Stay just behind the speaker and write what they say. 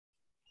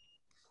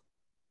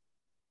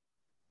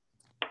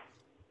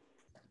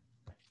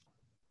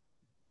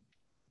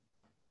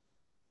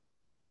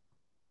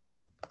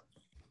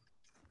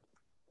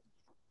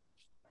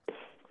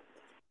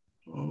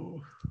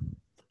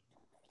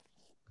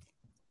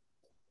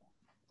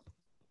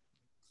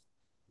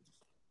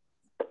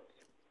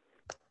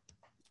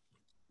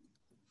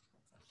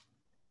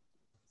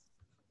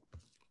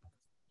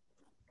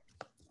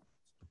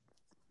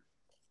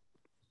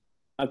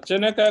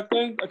അച്ഛനെ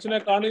കേൾക്കുകയും അച്ഛനെ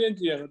കാണുകയും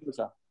ചെയ്യാം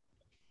കേട്ടോ.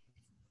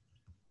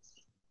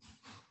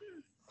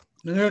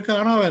 നിങ്ങൾക്ക്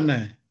കാണാമോ എന്നെ?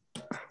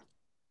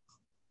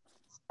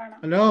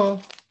 ഹലോ,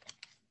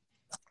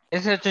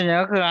 അച്ഛൻ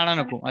ഞങ്ങൾക്ക് കാണാൻ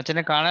നോക്കും,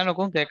 അച്ഛനെ കാണാൻ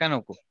നോക്കും, കേൾക്കാൻ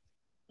നോക്കും.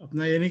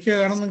 എനിക്ക്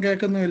കാണുന്നും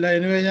കേൾക്കുന്നുമില്ല.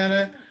 എനിവേ ഞാൻ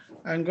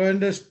I'm going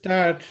to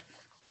start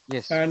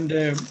and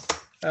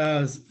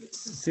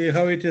see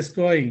how it is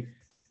going.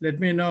 Let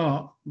me know,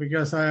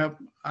 because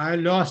I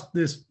lost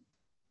this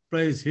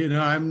place.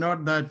 I'm not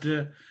that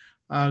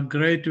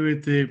great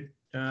with the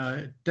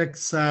tech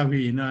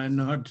savvy. I'm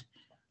not.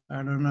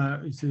 I don't know.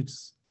 It's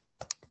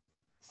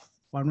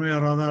one way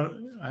or other.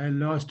 I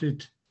lost it.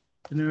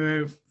 Anyway,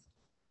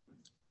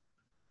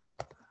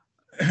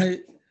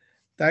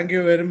 thank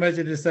you very much.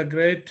 It is a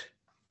great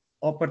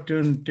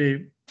opportunity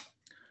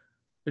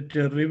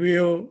to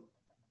review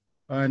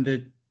and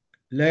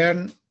learn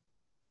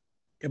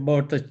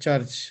about the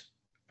church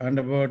and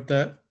about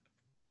the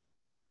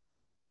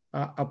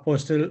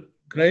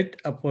great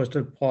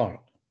Apostle Paul.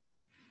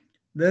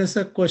 There's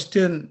a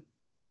question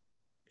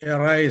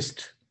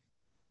arised.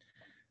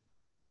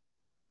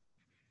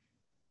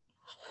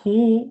 Who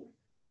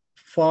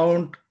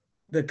found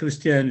the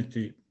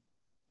Christianity?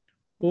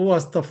 Who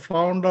was the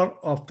founder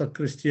of the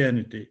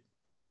Christianity?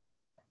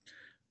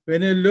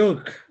 When you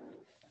look,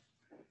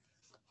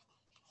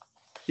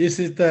 is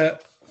it the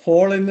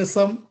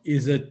Paulinism?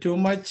 Is it too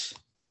much?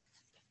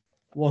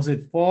 Was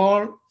it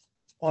Paul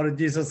or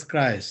Jesus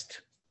Christ?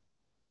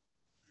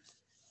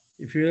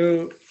 If you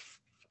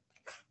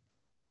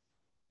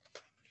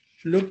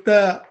look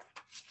the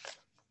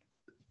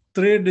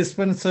three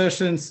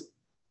dispensations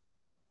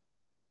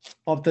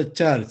of the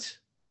church,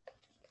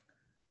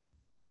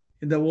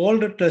 in the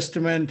Old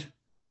Testament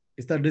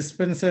is the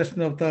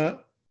dispensation of the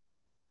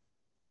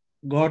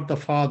God the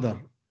Father.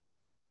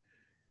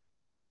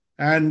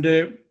 And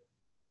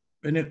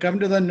when you come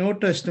to the New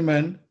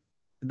Testament,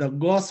 the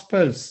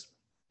Gospels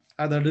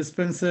are the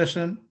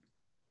dispensation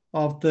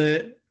of the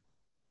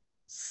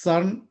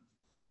Son,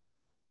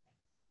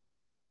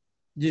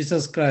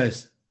 Jesus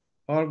Christ,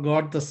 or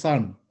God the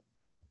Son.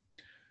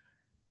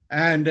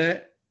 And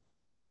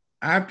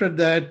after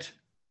that,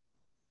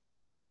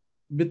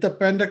 with the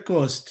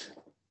Pentecost,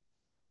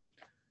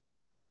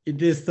 it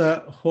is the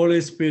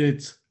Holy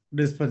Spirit's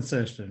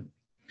dispensation.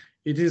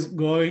 It is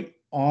going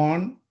on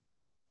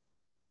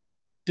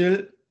till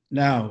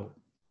now,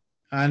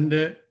 and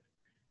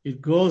it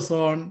goes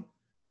on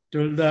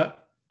till the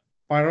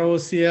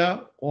parousia,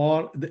 or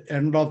the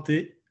end of the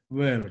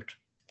world,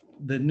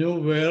 the new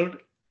world.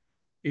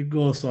 It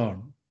goes on.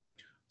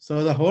 So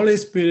the Holy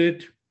Spirit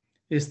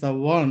is the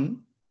one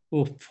who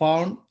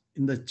found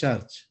in the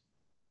church.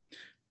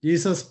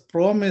 Jesus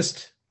promised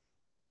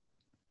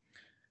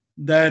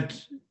that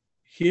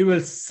he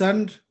will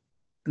send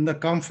in the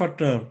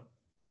Comforter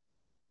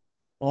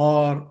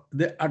or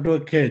the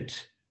Advocate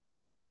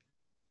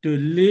to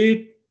lead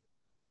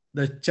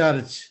the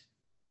church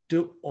to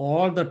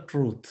all the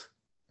truth.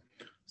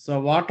 So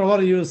whatever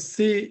you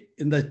see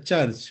in the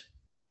church,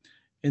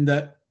 in the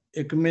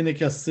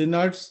ecumenical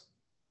synods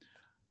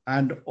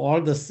and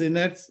all the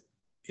synods,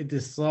 it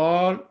is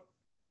all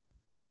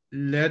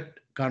led,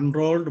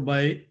 controlled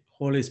by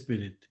Holy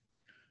Spirit.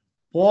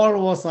 Paul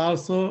was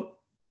also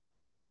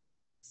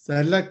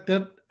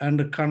selected and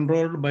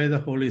controlled by the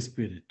Holy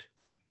Spirit.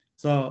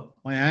 So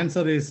my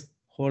answer is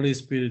Holy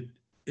Spirit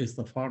is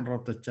the founder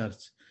of the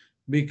church,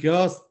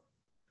 because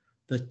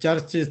the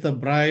church is the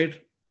bride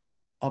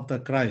of the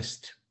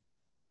Christ,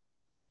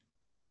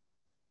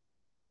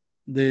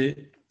 the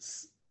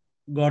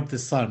God the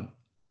Son.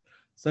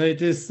 So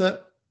it is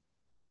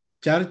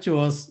church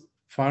was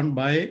founded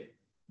by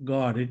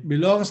God. It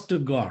belongs to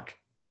God.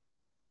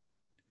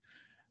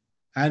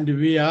 And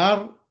we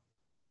are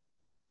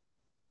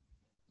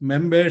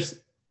members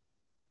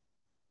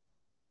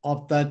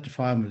of that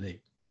family.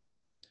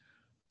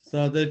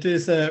 So that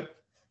is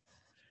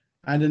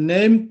and the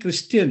name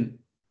Christian,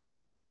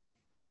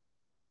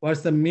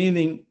 what's the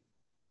meaning?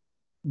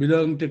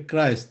 Belonging to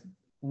Christ.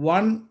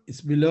 One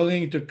is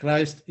belonging to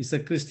Christ is a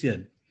Christian.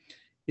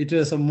 It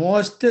is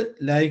most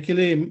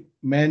likely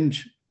meant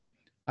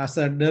as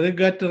a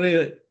derogatory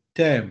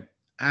term,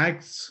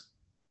 Acts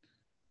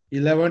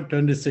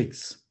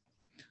 11:26.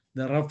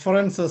 The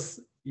references,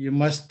 you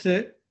must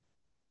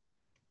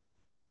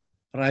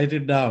write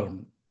it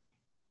down.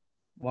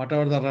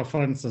 Whatever the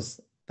references,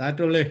 that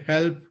will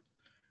help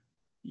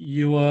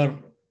your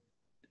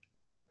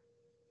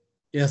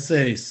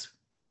essays.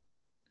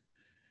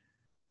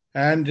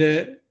 And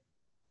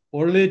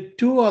only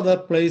two other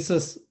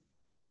places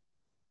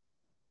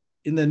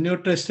in the New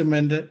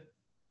Testament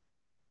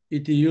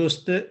it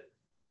used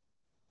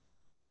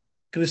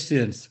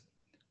Christians,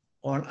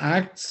 on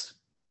Acts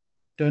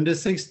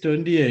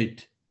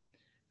 26:28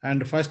 and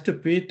 1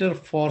 Peter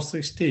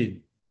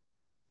 4:16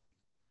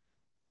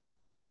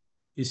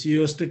 is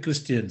used to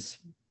Christians.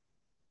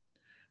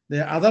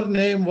 The other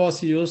name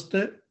was used,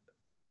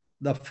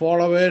 the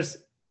followers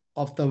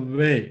of the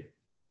way,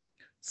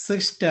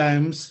 6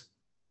 times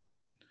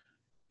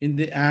in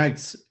the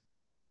Acts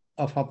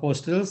of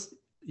Apostles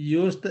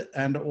used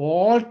at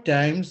all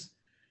times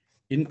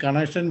in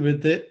connection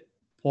with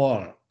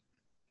Paul.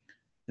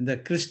 In the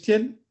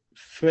Christian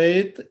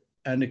faith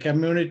and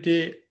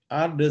community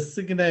are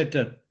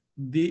designated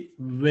the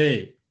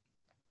way.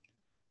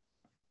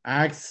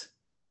 Acts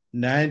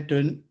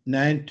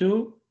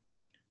 9:2,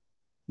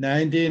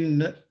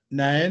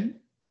 19:9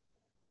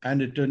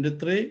 and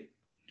 23,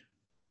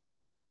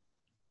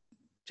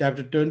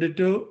 chapter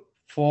 22,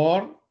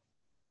 4,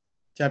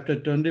 chapter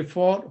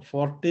 24,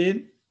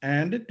 14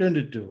 and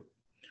 22.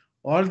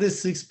 All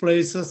these 6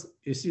 places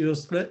is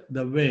used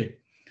the way.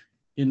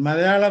 In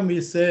Malayalam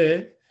we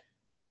say,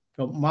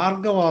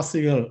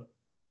 Margavasigal,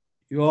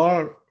 you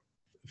are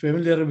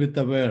familiar with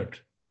the word.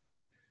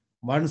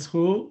 Ones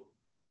who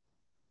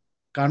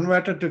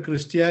converted to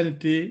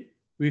Christianity,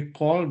 we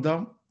call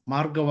them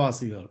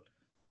Margavasigal.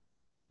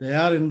 They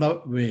are in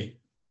the way.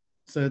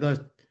 So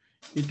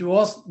it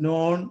was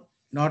known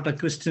not a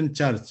Christian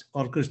church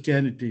or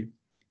Christianity,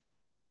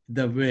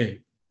 the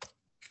way.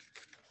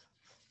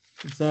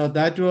 So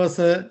that was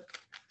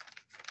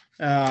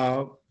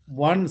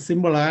one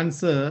simple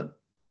answer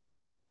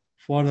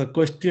for the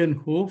question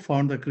who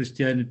found the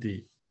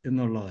Christianity in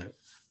our life.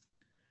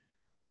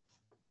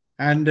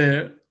 And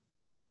there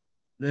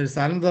is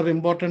another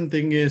important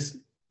thing is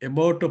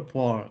about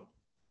Paul.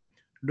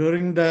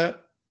 During the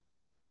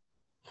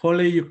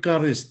Holy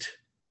Eucharist,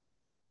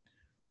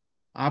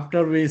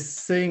 after we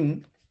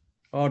sing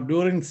or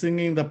during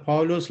singing the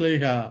Paulus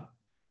Leha,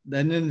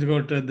 then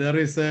there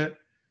is a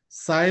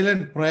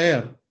silent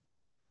prayer.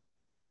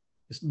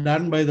 It's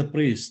done by the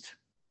priest.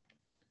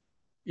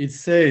 It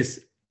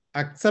says,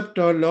 accept,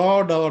 O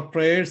Lord, our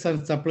prayers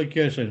and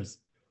supplications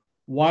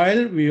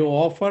while we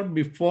offer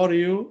before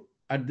you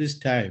at this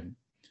time.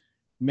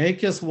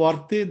 Make us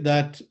worthy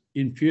that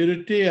in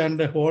purity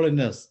and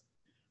holiness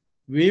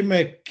we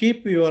may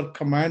keep your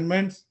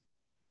commandments,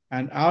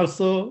 and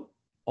also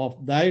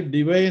of thy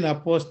divine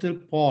apostle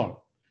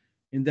Paul,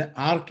 in the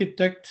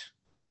architect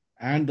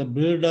and the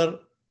builder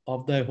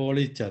of thy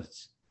holy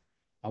church,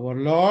 our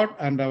Lord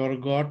and our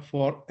God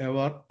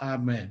forever.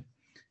 Amen.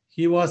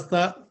 He was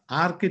the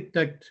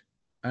architect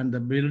and the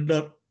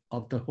builder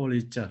of the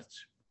holy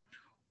church.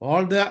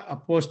 All the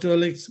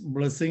apostolic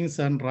blessings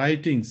and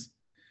writings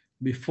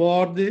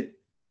before the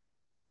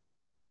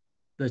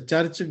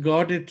church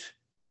got it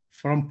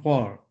from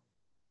Paul,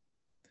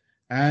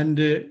 and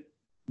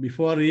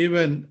before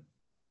even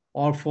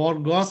all 4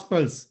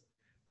 Gospels,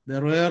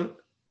 there were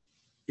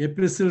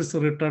epistles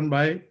written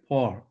by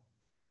Paul,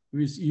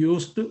 which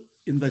used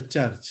in the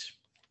church.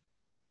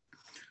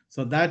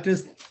 So that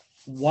is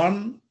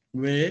one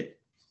way.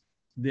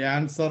 The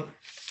answer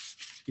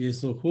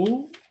is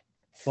who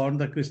found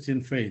the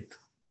Christian faith.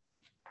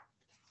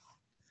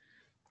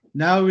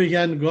 Now we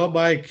can go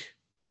back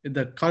in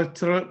the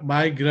cultural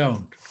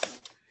background.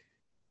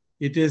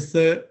 It is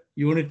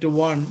Unit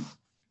 1,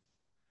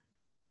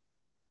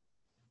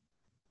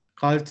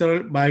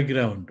 cultural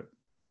background.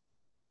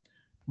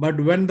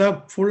 But when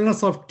the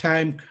fullness of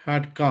time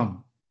had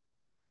come,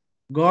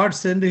 God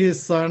sent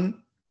his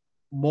Son,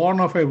 born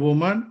of a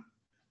woman,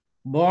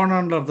 born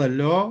under the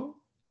law,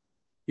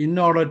 in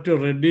order to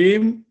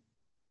redeem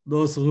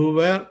those who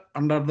were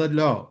under the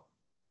law,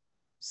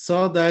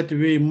 so that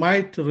we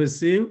might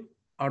receive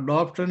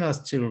adoption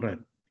as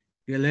children.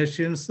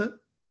 Galatians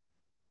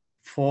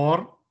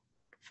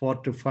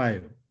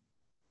 4:4-5.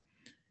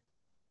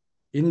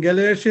 In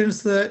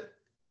Galatians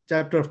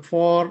chapter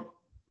 4,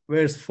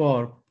 verse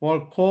 4,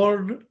 Paul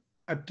called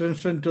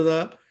attention to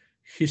the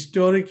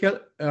historical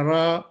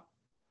era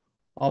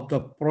of the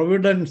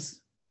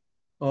providence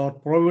or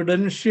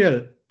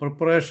providential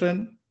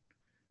preparation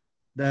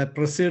that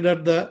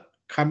preceded the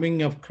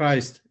coming of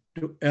Christ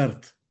to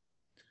earth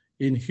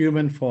in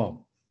human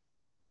form.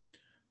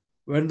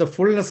 When the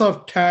fullness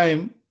of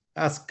time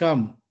has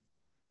come,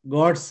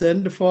 God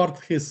sent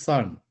forth his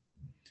Son.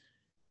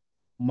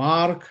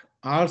 Mark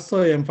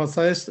also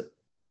emphasized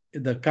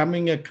the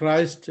coming of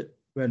Christ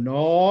when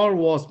all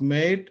was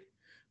made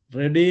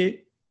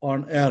ready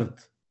on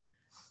earth.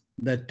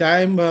 The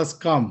time has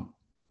come.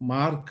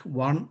 Mark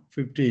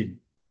 1:15.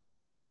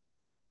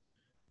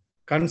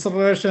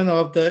 Consideration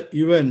of the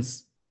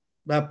events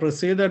that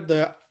preceded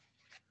the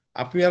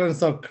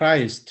appearance of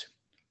Christ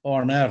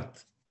on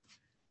earth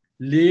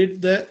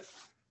lead the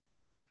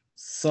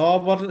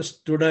sober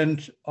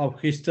student of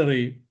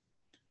history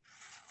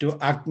to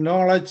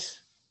acknowledge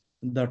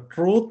the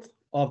truth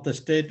of the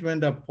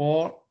statement of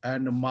Paul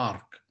and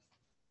Mark.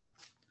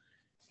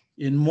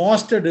 In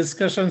most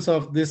discussions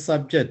of this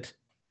subject,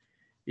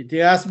 it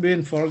has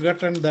been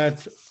forgotten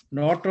that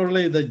not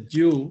only the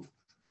Jew,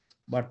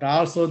 but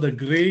also the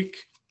Greek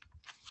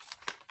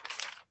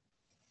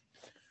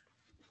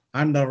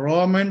and the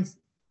Romans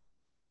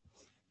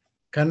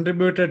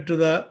contributed to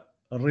the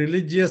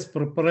religious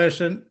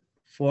preparation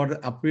for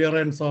the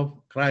appearance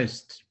of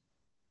Christ.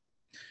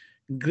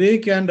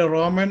 Greek and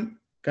Roman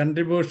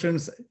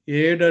contributions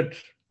aided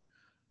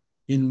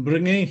in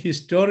bringing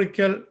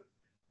historical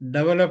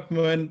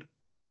development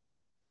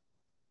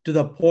to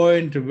the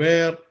point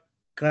where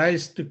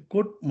Christ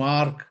could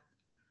mark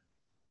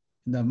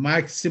the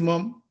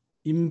maximum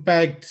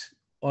impact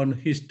on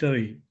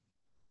history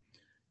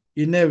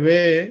in a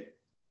way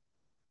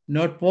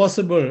not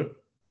possible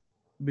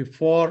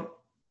before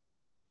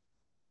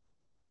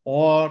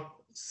or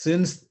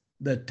since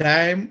the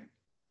time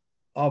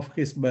of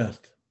his birth.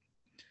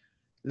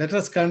 Let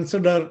us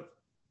consider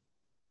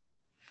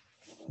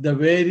the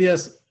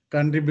various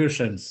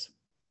contributions.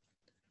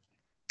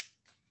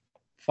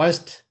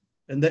 First,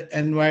 in the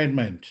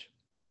environment,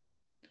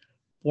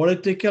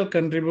 political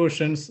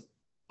contributions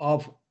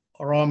of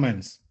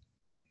Romans.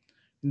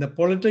 In the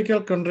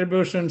political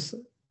contributions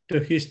to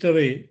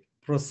history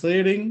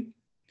proceeding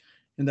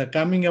in the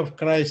coming of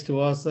Christ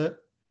was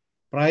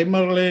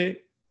primarily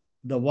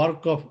the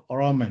work of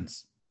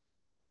Romans.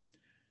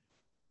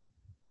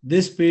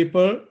 These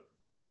people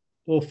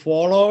who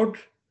followed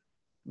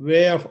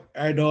way of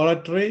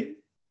idolatry,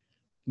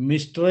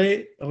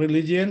 mystery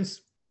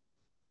religions,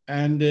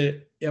 and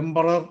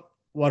emperor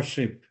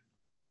worship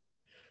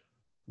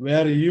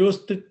were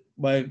used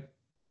by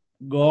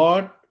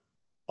God,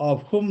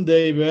 of whom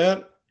they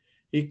were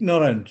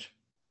ignorant,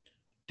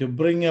 to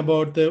bring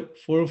about the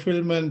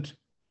fulfillment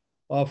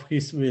of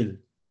his will.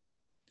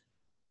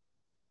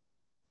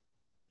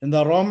 And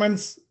the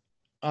Romans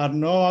or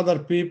no other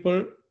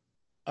people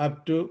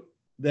up to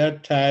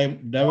that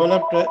time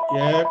developed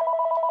a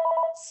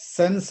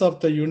sense of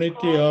the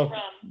unity of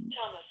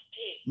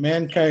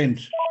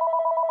mankind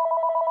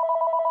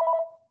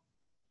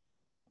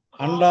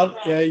under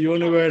a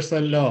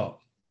universal law.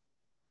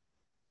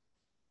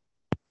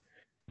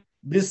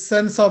 This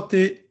sense of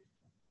the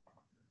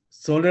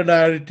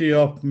solidarity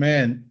of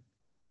man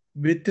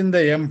within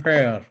the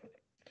empire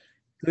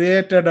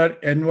created an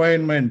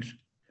environment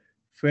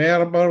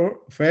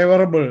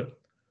favorable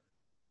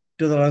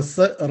to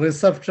the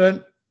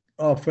reception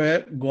of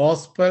a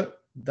gospel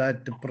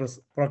that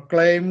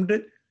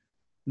proclaimed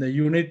the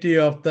unity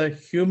of the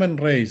human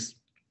race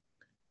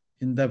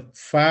in the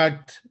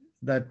fact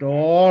that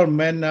all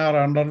men are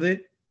under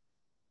the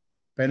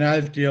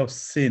penalty of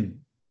sin,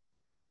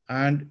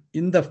 and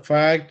in the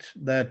fact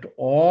that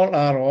all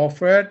are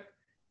offered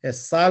a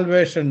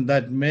salvation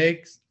that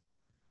makes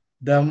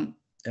them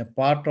a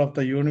part of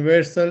the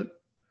universal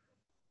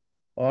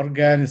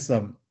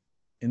organism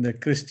in the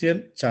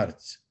Christian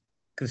church,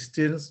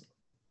 Christians,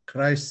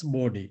 Christ's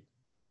body.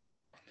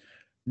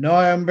 No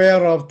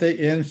empire of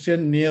the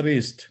ancient Near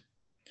East,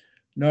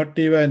 not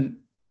even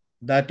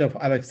that of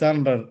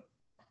Alexander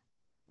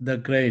the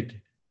Great,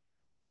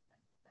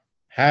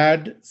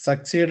 had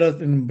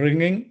succeeded in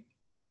bringing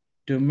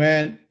to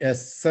man a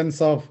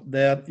sense of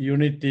their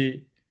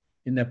unity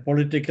in a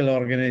political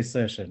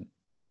organization.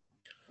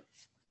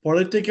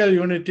 Political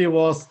unity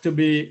was to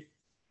be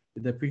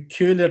the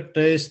peculiar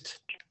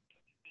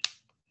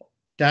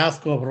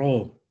task of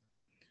Rome.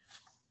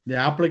 The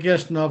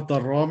application of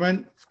the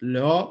Roman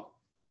law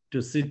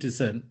to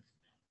citizens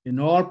in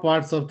all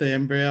parts of the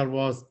empire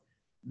was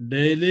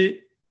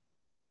daily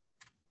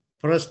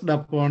pressed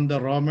upon the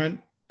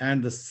Roman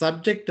and the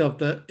subject of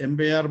the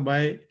empire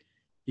by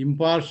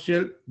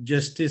impartial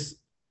justice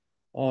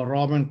or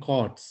Roman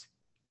courts.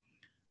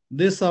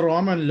 This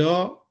Roman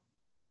law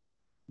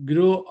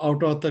grew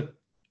out of the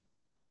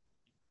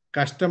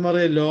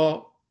customary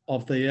law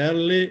of the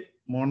early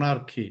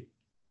monarchy.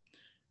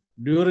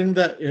 During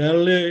the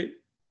early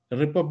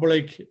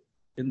republic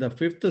in the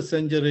 5th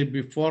century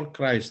before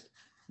Christ,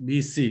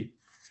 BC,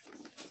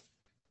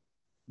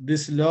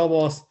 this law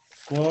was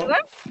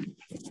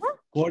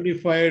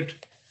codified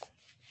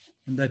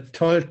in the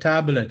 12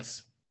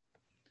 tablets,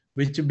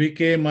 which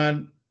became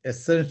an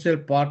essential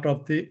part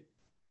of the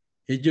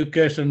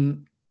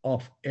education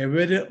of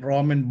every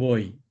Roman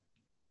boy.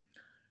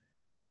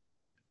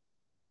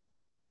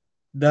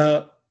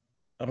 The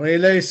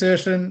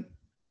realization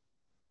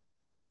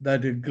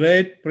that the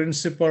great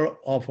principle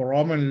of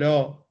Roman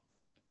law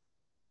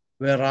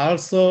were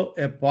also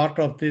a part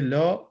of the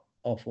law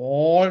of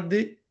all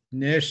the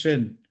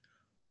nation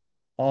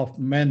of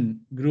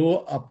men grew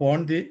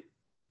upon the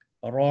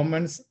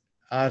Romans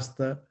as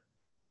the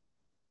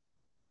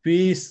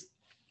peace,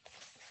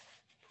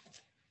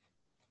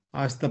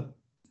 as the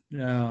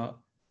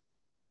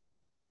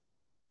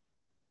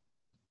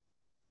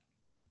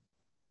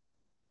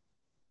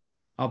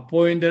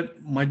appointed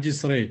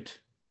magistrate,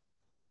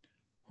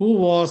 who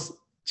was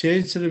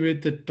charged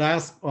with the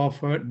task of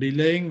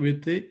dealing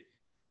with the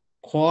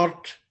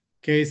court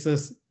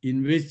cases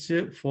in which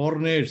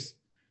foreigners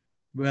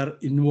were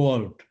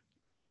involved,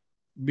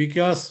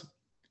 because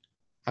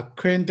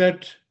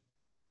acquainted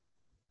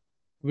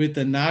with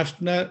the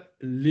national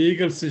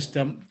legal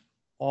system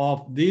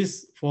of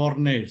these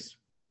foreigners.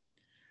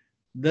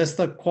 Thus,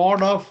 the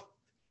code of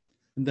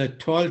the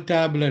 12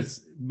 tablets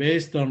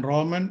based on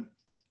Roman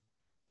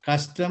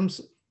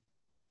customs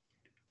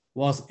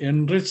was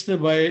enriched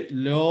by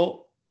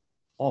law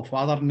of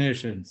other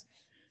nations.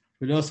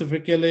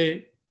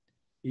 Philosophically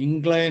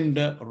inclined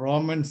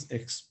Romans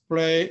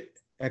explained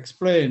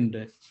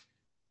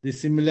the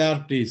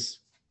similarities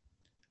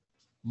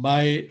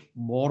by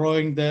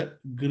borrowing the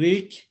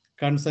Greek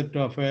concept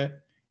of a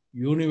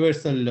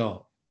universal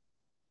law,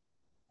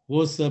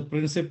 whose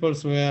principles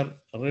were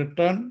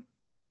written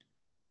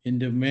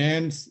into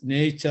man's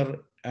nature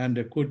and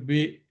could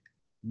be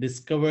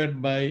discovered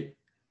by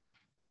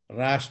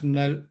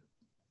rational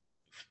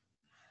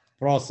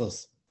process.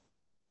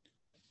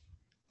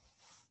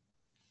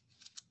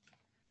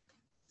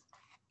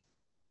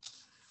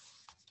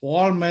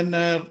 All men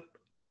are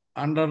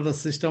under the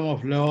system of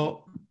law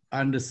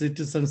and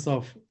citizens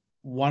of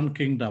one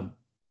kingdom.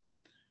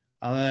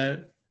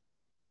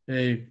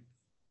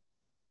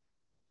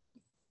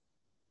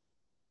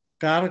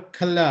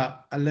 Caracalla,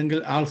 അല്ലെങ്കിൽ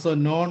also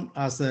known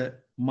as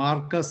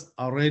Marcus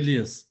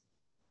Aurelius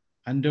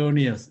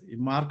Antonius. ഈ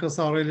Marcus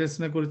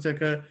ഔറേലിയസിനെ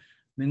കുറിച്ചൊക്കെ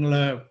നിങ്ങൾ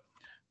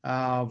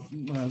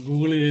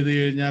Google ചെയ്ത്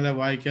കഴിഞ്ഞാൽ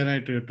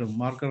വായിക്കാനായിട്ട് കിട്ടും.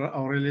 Marcus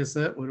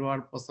Aurelius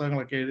ഒരുപാട്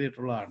പുസ്തകങ്ങളൊക്കെ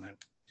എഴുതിയിട്ടുള്ളതാണ്.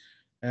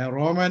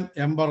 Roman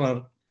emperor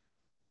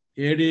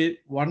AD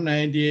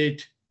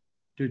 198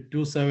 to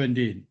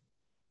 217,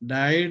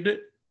 died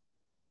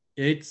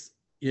 8th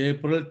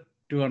April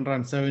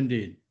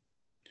 217,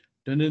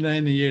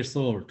 29 years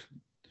old.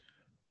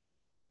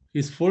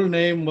 His full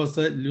name was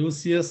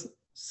Lucius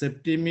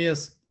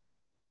Septimius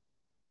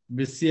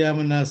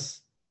Viciaminus.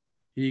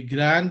 He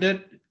granted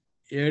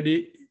AD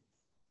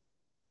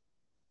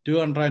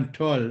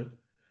 212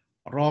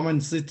 Roman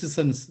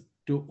citizens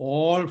to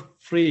all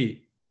free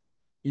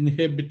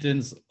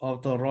inhabitants of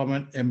the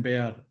Roman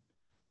Empire,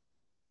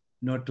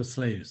 not to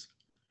slaves.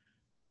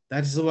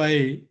 That is why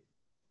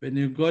when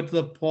you go to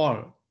the Paul,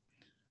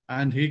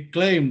 and he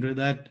claimed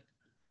that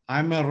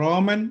I'm a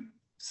Roman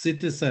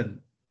citizen,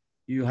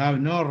 you have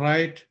no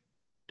right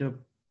to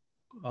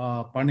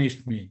punish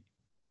me.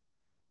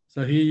 So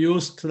he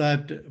used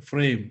that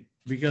frame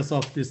because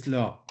of this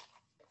law.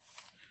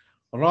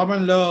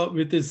 Roman law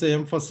with its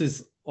emphasis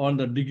on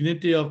the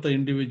dignity of the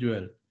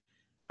individual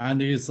and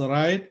his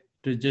right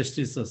to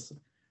justices,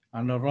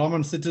 and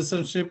Roman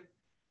citizenship,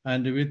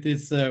 and with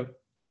its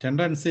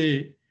tendency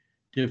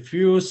to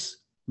fuse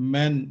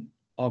men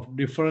of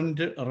different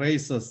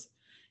races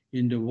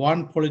into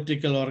one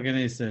political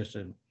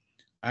organization,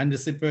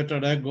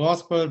 anticipated a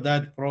gospel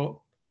that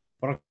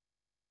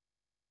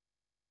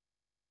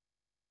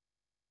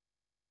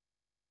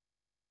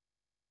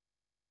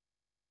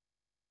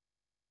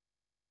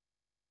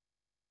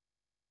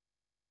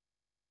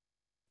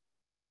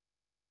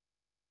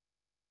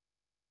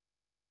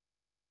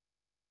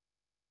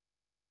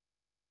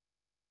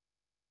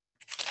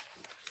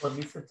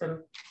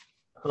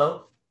hello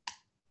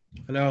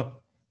hello.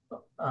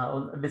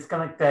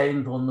 Disconnect ആയി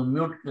തോന്നുന്നു.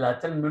 മ്യൂട്ടില്ല,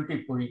 അച്ഛൻ മ്യൂട്ടിൽ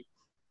പോയി.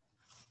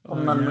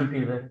 ഒന്ന് unmute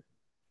ചെയ്ത്.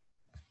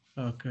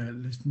 Okay,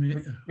 let me.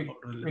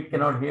 We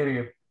cannot hear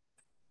you.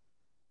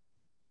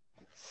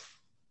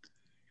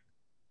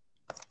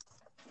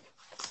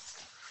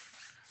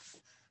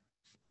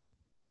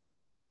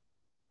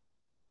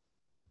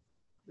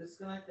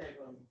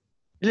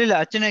 ഇല്ല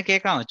അച്ഛനെ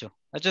കേൾക്കാം.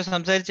 അച്ഛൻ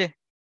സംസാരിച്ചേ.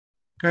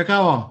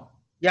 കേൾക്കാവോ?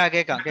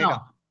 കേൾക്കാം.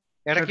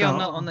 ഇടയ്ക്ക്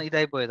ഒന്ന്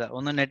ഇതായി പോയതാ,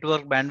 ഒന്ന്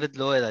നെറ്റ്വർക്ക് ബാൻഡ് വിത്ത്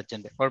ലോ ചെയ്താ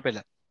അച്ഛന്റെ. കുഴപ്പമില്ല,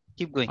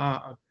 കീപ് ഗോയിങ്.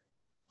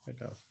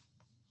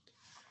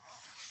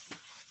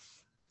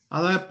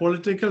 അത്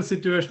പൊളിറ്റിക്കൽ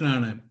സിറ്റുവേഷൻ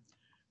ആണ്.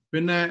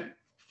 പിന്നെ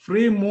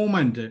free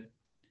movement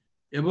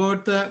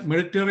about the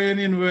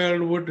Mediterranean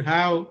world would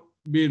have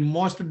been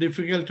most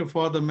difficult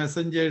for the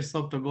messengers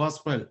of the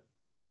gospel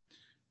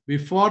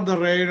before the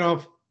reign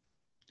of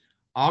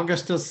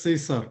Augustus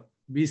Caesar,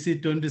 BC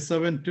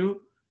 27 to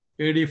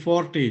AD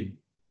 14.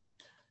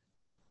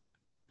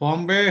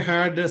 Pompey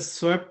had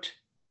swept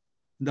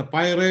the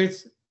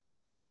pirates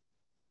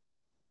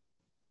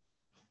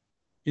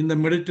in the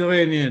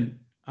Mediterranean,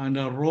 and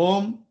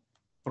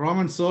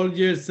Roman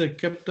soldiers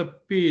kept the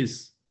peace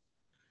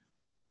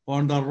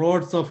on the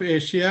roads of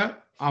Asia,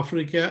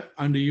 Africa,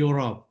 and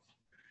Europe.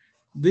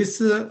 This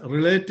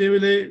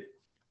relatively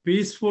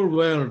peaceful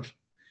world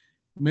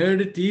made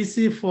it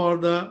easy for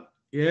the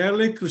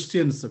early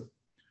Christians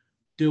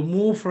to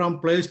move from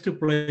place to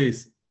place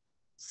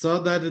so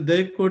that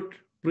they could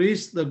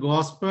preach the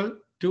gospel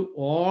to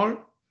all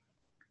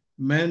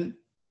men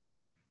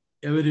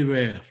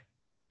everywhere.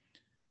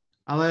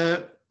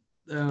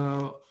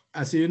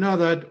 As you know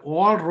that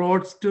all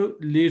roads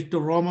lead to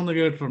Rome എന്ന്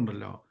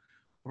കേട്ടിട്ടുണ്ടല്ലോ.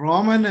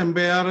 Roman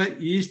Empire,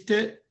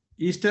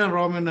 Eastern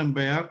Roman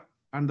Empire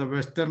and the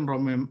Western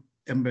Roman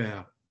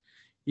Empire.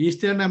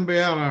 Eastern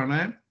Empire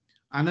ആണ്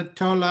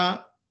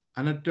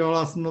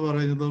അനറ്റോളാസ് എന്ന്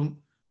പറയുന്നതും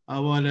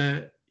അതുപോലെ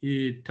ഈ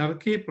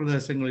Turkey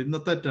പ്രദേശങ്ങൾ,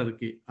 ഇന്നത്തെ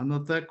Turkey,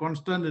 അന്നത്തെ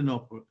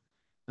കോൺസ്റ്റാന്റിനോപ്പിൾ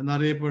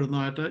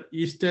എന്നറിയപ്പെടുന്നതായിട്ട്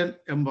ഈസ്റ്റേൺ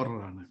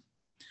എംപററാണ്.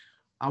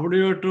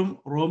 അവിടെയോട്ടും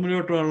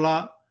റോമിലോട്ടുമുള്ള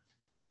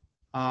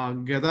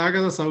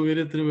ഗതാഗത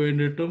സൗകര്യത്തിന്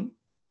വേണ്ടിയിട്ടും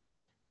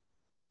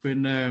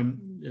പിന്നെ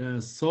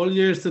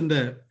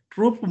സോൾജേഴ്സിൻ്റെ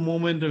ട്രൂപ്പ്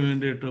മൂവ്മെന്റിന്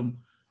വേണ്ടിയിട്ടും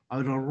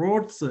അവർ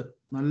റോഡ്സ്,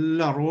 നല്ല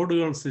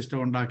റോഡുകൾ സിസ്റ്റം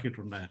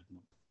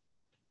ഉണ്ടാക്കിയിട്ടുണ്ടായിരുന്നു.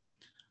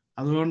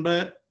 അതുകൊണ്ട്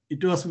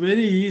it was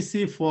very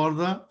easy for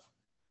the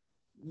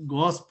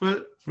gospel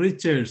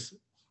preachers,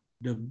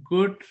 the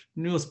good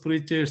news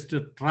preachers, to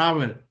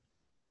travel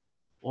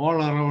all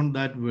around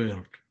that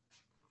world.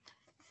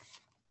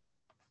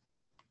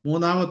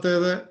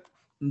 മൂന്നാമത്തേത്,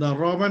 the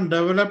Roman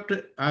developed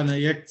an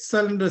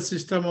excellent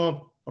system of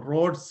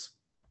roads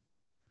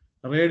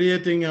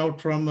radiating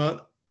out from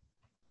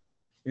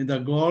in the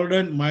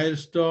golden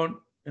milestone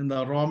in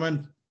the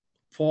Roman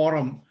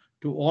Forum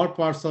to all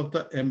parts of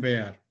the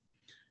empire.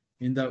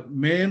 In the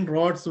main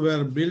roads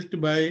were built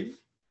by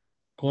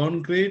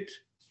concrete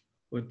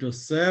to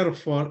serve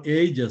for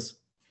ages.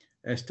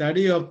 A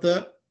study of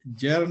the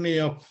journey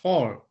of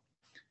Paul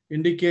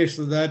indicates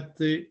that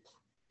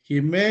he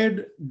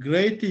made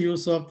great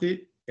use of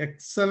the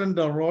excellent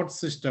road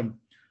system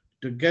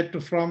to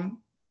get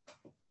from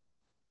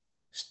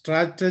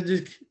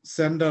strategic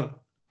center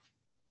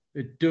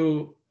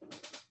to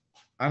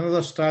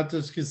another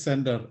strategic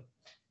center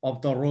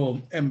of the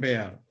Rome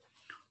Empire.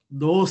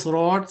 Those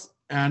roads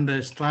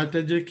and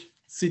strategic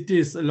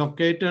cities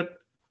located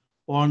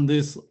on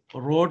these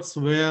roads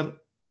were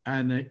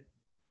an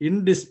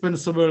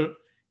indispensable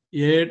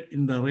aid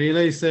in the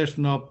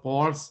realization of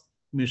Paul's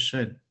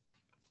mission.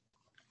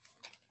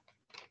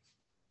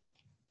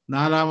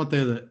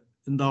 നാലാമത്തേത്,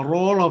 in the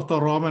role of the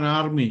Roman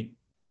army,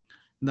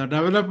 the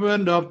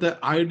development of the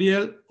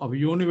ideal of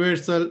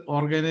universal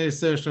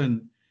organization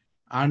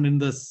and in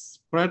the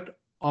spread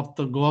of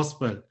the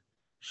gospel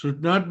should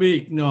not be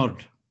ignored.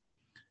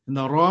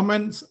 The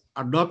Romans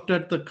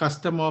adopted the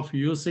custom of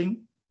using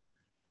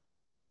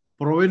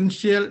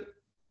provincial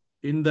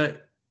in the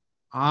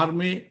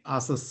army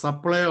as a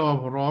supply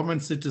of Roman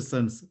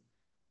citizens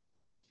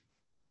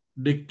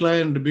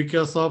declined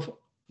because of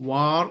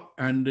war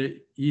and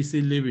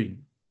easy living.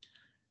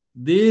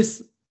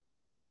 These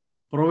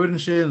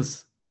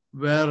provincials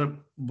were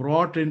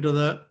brought into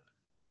the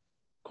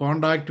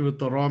contact with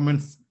the Roman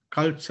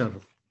culture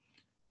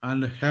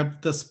and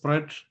helped to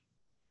spread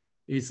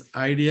its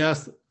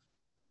ideas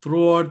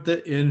throughout the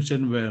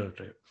ancient world.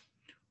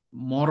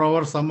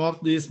 Moreover, some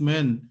of these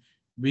men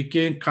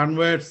became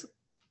converts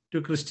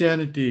to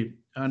Christianity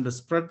and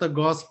spread the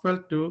gospel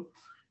to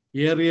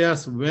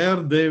areas where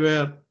they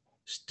were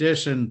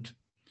stationed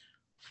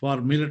for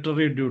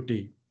military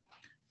duty.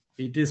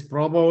 It is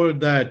probable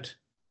that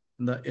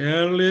the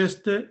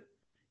earliest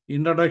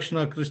introduction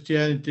of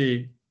Christianity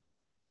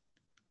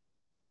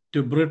to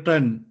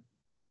Britain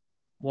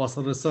was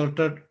a result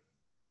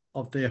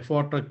of the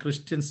effort of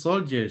Christian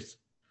soldiers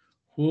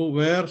who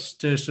were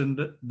stationed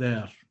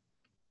there.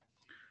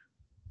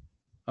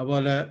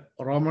 About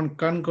Roman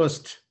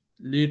conquest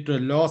lead to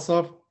a loss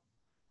of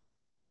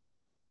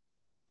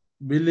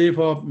belief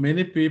of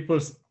many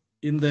peoples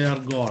in their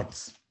gods,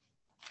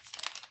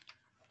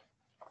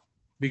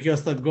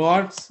 because the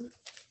gods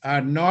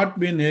had not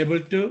been able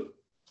to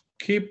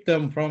keep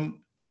them from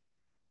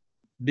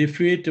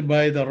defeat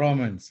by the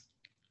Romans.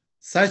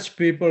 Such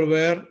people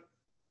were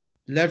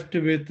left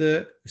with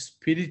a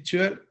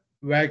spiritual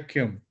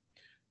vacuum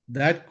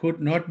that could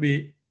not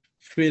be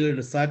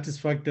filled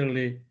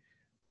satisfactorily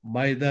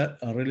by the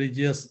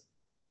religious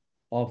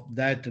of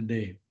that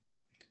day.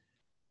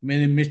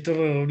 Many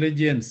mystical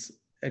religions,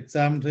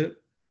 example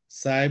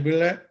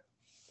Cybele,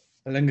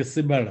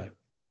 Sibele,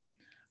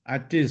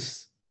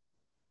 Attis,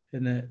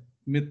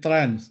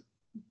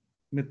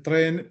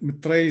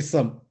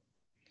 Mithraism,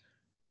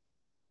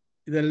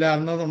 ഇതെല്ലാം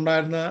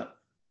അന്നുണ്ടായിരുന്ന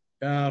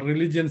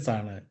religions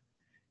ആണ്.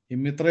 ഈ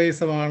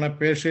മിത്രയിസമാണ്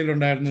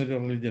പേർഷ്യയിലുണ്ടായിരുന്ന ഒരു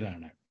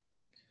റിലിജനാണ്.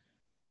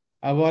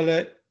 അതുപോലെ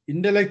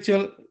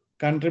intellectual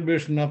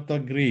contribution of the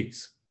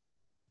Greeks,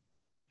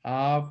 ആ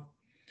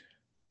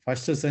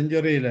first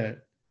സെഞ്ചുറിയിൽ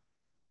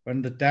when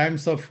the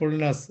times of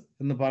fullness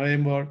എന്ന്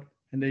പറയുമ്പോൾ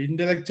the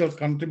intellectual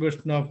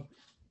contribution of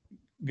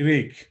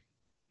Greek,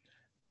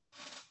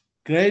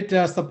 great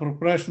as the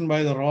preparation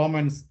by the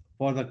Romans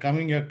for the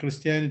coming of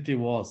Christianity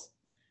was,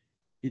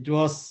 it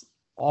was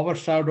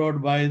overshadowed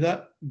by the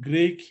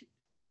Greek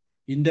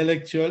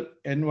intellectual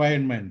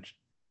environment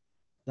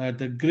that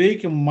the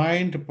Greek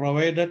mind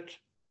provided.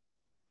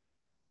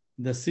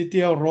 The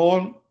city of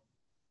Rome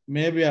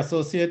may be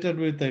associated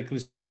with the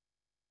Christian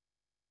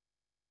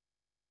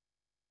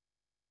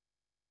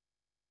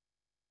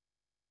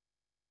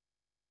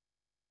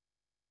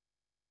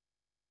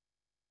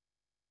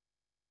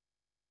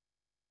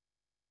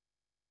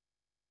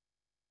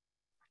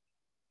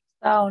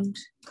sound.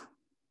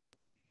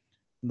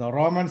 The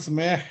Romans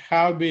may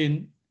have been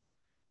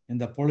in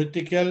the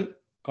political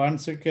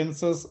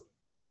consequences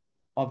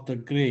of the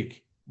Greek,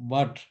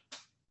 but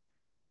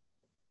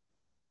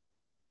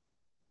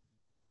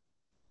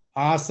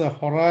as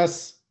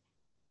Horace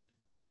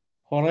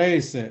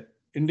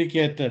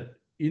indicated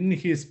in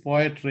his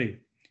poetry,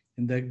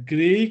 in the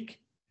Greek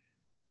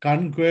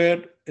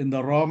conquered in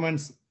the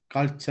Romans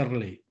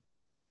culturally.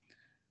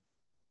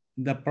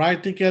 The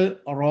practical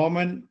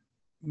Roman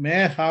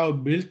may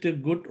have built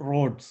good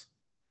roads,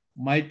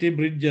 mighty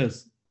bridges,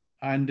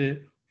 and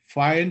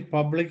fine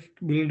public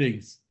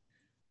buildings,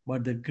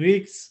 but the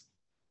Greeks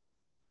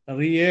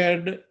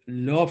reared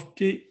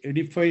lofty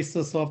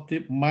edifices of the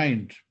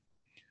mind.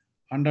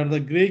 Under the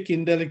Greek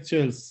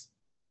intellectuals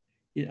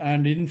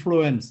and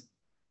influence,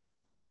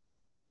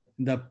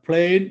 the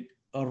plain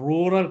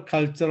rural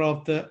culture of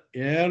the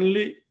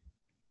early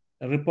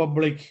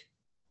republic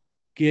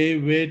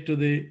gave way to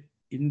the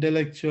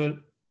intellectual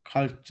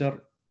culture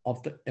of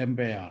the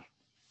empire,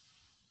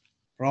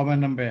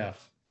 Roman Empire.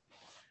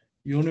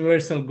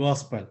 universal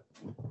gospel.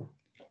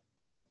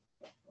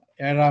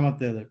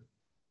 ഏഴാമത്തേത്.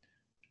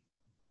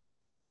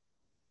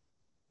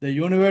 The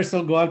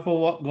universal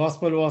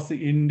gospel was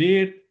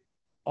indeed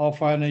of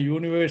an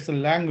universal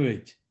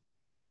language.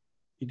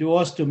 It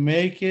was to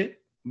make a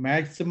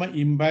maximum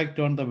impact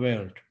on the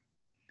world.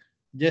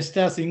 Just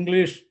as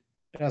English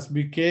has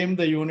become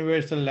the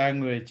universal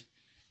language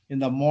in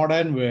the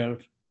modern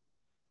world,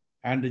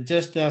 and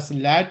just as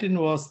Latin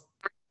was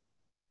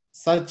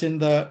such in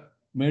the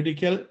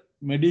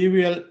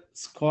medieval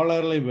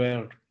scholarly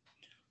world,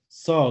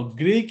 so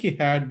Greek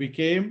had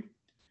become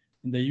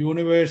the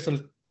universal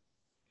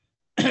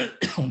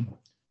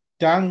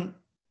tongue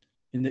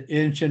in the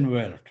ancient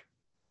world.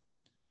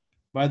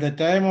 By the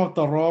time of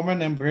the Roman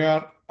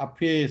Empire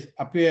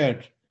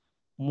appeared,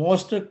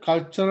 most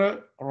cultural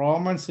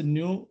Romans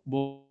knew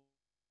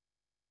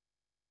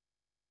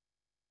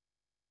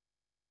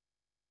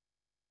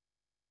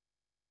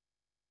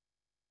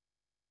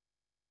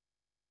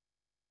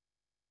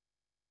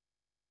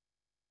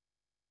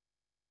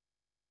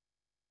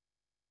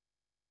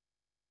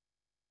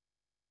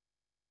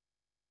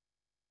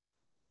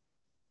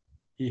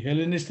ഈ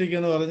Hellenistic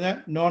എന്ന് പറഞ്ഞാൽ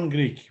non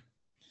Greek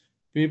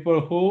people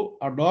who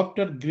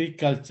adopted Greek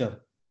culture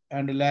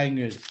and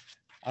language,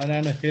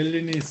 അതിനാണ്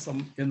ഹെലിനിസം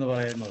എന്ന്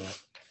പറയുന്നത്.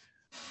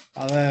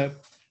 അത്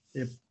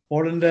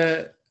പോളിൻ്റെ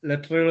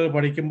ലെറ്ററുകൾ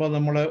പഠിക്കുമ്പോൾ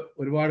നമ്മൾ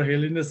ഒരുപാട്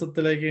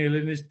ഹെലിനിസത്തിലേക്ക്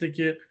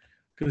ഹെലിനിസ്റ്റിക്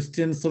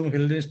ക്രിസ്ത്യൻസും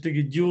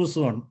ഹെലിനിസ്റ്റിക്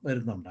ജ്യൂസും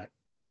വരുന്നുണ്ട്.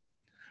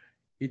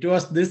 It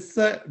was this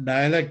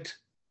dialect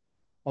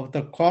of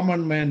the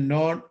common man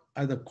known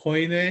as the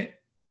Koine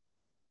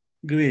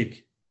Greek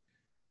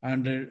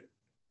and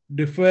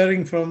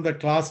differing from the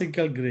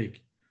classical Greek,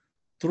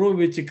 through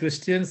which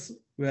Christians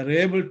were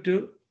able to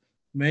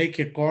make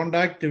a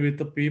contact with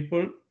the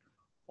people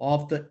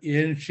of the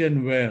ancient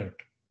world.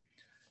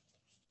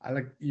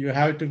 You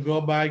have to go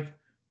back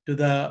to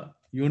the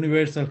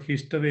universal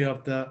history of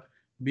the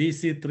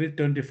BC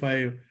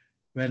 325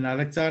 when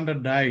Alexander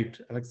died,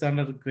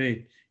 Alexander the Great.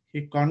 He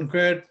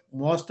conquered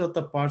most of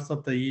the parts of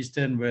the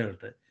eastern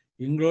world,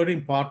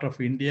 including part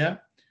of India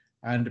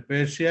and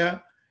Persia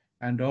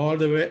and all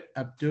the way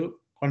up to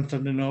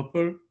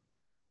Constantinople,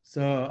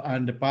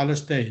 and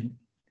Palestine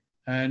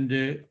and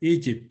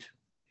Egypt.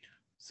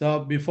 So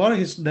before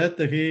his death,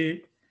 he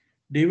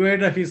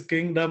divided his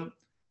kingdom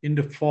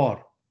into 4.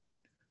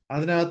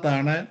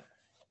 അതിനകത്താണ്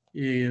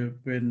ഈ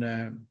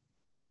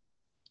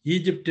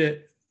Egypt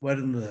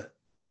വരുന്നത്.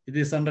 It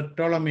is under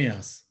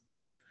ടോളമിയാസ്.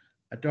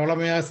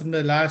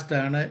 ടോളമിയാസിൻ്റെ last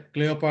ആണ്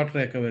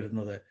ക്ലിയോപാട്രയൊക്കെ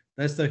വരുന്നത്.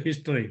 That's the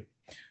history.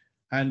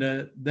 And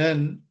then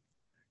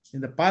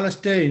in the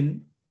Palestine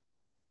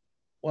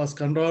was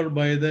controlled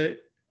by the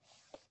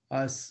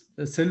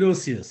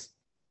Seleucids.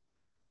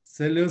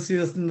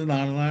 Seleucids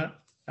നിന്നാണ്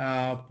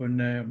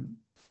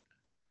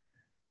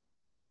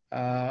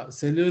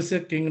സെലൂസിയ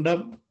kingdom,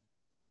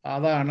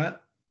 അതാണ്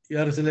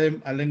യെറുസലേം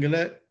അല്ലെങ്കിൽ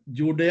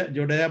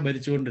ജുഡയ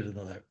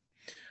ഭരിച്ചുകൊണ്ടിരുന്നത്.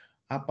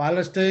 ആ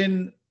Palestine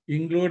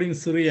including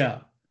Syria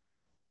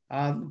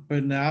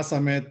ആ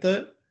സമയത്ത്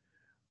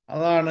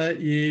അതാണ്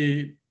ഈ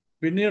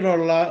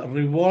പിന്നീടുള്ള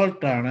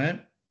റിവോൾട്ടാണ്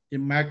ഈ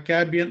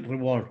മക്കാബിയൻ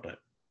റിവോൾട്ട്.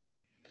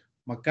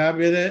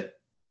 മക്കാബിയര്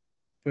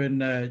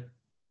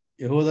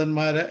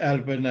യഹൂദന്മാരെ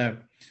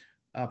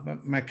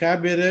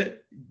മക്കാബിയര്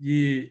ഈ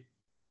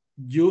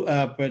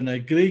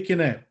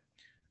ഗ്രീക്കിനെ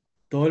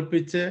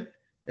തോൽപ്പിച്ച്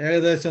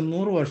ഏകദേശം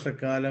 100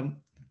 വർഷക്കാലം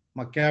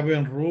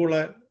മക്കാബിയൻ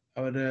റൂള്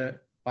അവര്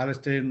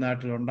പാലസ്റ്റൈൻ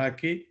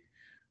നാട്ടിലുണ്ടാക്കി.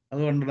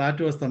 അതുകൊണ്ട്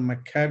that was the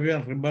Maccabean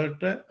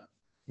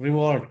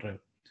revolt.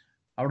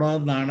 അവിടെ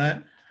നിന്നാണ്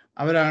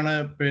അവരാണ്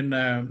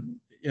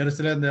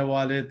യെരുശലേം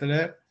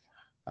ദേവാലയത്തിലെ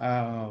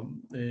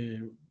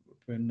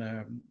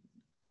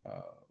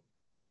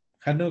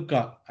ഹനുക്ക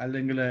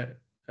അല്ലെങ്കിൽ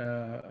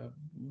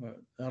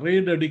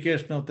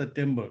റീഡെഡിക്കേഷൻ ഓഫ് ദ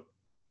ടെമ്പിൾ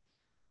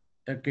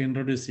ഒക്കെ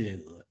ഇൻട്രൊഡ്യൂസ്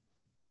ചെയ്തത്.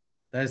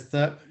 That's the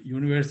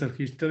universal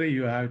history.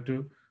 You have to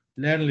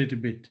learn little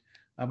bit.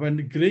 അപ്പം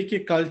Greek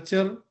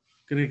culture,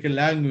 Greek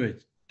language,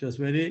 it was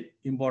very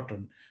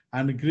important.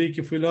 And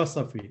Greek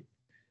philosophy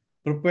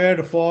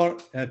prepared for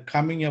a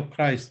coming of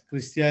Christ,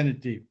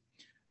 Christianity,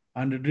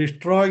 and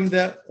destroying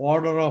the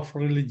order of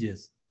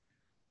religions.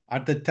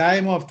 At the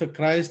time of the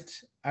Christ's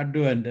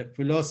advent,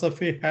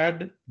 philosophy had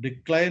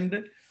declined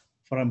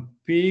from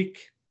peak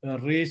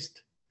reached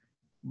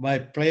by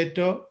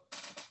Plato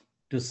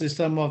to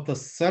system of the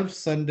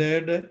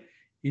self-centered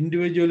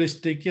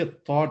individualistic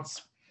thoughts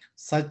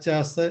such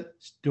as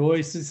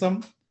Stoicism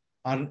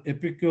or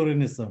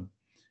Epicureanism.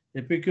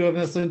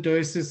 Epicureanism,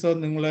 Stoicism,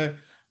 നിങ്ങളെ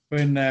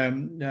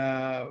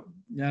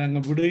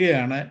ഞാനങ്ങ്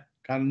വിടുകയാണ്.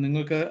 കാരണം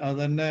നിങ്ങൾക്ക് അത്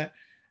തന്നെ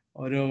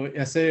ഒരു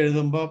essay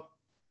എഴുതുമ്പോൾ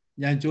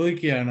ഞാൻ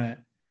ചോദിക്കുകയാണ്,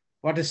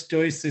 what is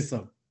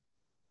stoicism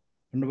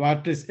and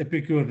what is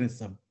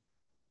എപ്പിക്യൂറിനിസം?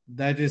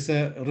 That is A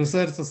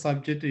research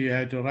subject. You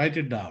have to right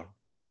it down.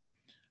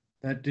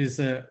 That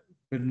is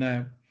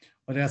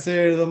ഒരു എസ്സേ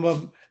എഴുതുമ്പം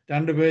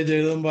 2 പേജ്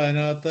എഴുതുമ്പോൾ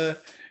അതിനകത്ത്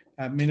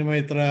മിനിമം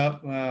ഇത്ര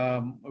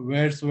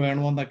വേർഡ്സ്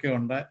വേണമെന്നൊക്കെ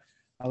ഉണ്ട്.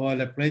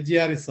 അതുപോലെ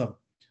പ്ലേജിയാറിസം,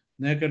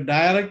 നിങ്ങൾക്ക്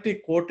ഡയറക്റ്റ്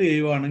കോട്ട്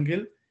ചെയ്യുവാണെങ്കിൽ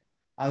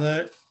അത്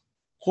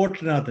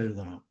കോട്ടിനകത്ത്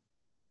എഴുതണം.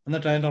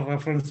 എന്നിട്ട് അതിൻ്റെ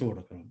റെഫറൻസ്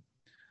കൊടുക്കണം.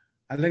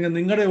 അല്ലെങ്കിൽ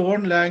നിങ്ങളുടെ on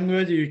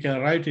language you can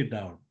write it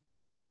down.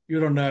 You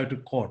don't have to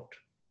coat,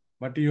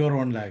 but your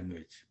own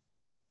language.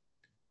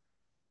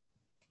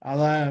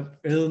 അത്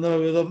എഴുതുന്ന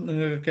വിധം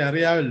നിങ്ങൾക്കൊക്കെ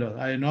അറിയാമല്ലോ.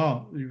 No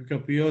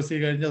POC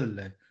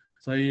കഴിഞ്ഞതല്ലേ.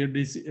 സോ ഈ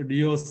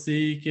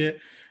DOCക്ക്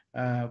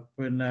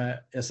പിന്നെ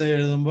essay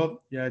എഴുതുമ്പോൾ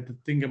you have to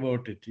think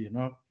about it,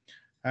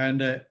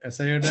 and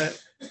essayയുടെ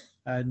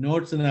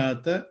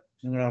നോട്ട്സിനകത്ത്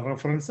നിങ്ങളുടെ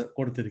റെഫറൻസ്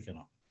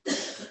കൊടുത്തിരിക്കണം.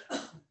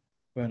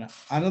 പിന്നെ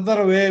another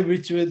way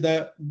which with the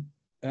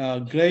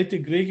great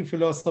Greek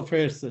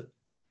philosophers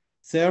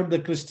served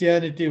the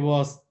Christianity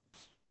was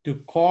to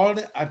call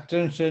the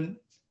attention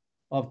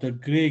of the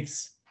Greeks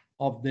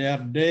of their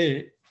day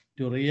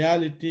to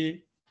reality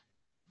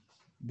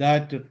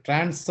that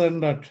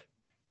transcended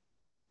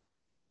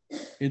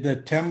in the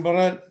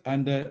temporal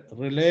and the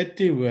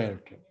relative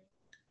world,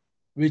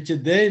 which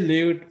they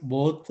lived.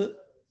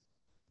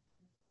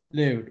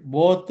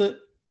 Both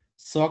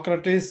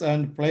Socrates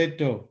and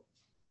Plato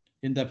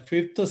in the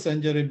 5th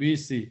century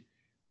BC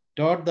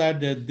taught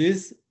that this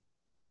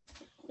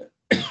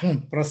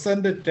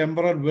present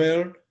temporal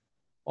world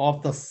of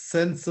the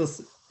senses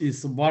is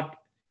but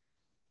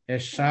a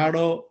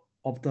shadow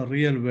of the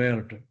real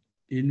world,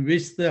 in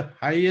which the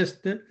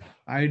highest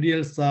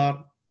ideals are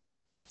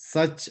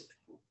such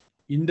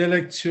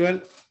intellectual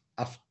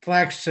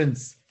abstractions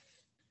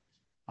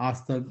as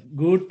the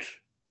good,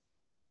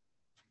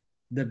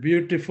 the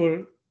beautiful,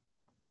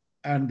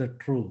 and the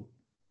true.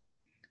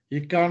 ഈ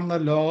കാണുന്ന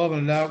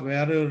ലോകമല്ല,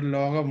 വേറെ ഒരു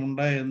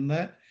ലോകമുണ്ട്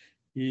എന്ന്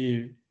ഈ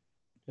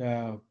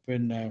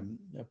പിന്നെ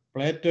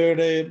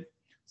പ്ലേറ്റോയുടെയും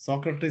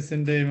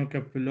സോക്രട്ടീസിൻ്റെയും ഒക്കെ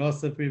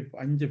philosophy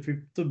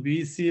 5th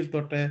BC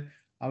തൊട്ടേ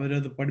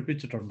അവരത്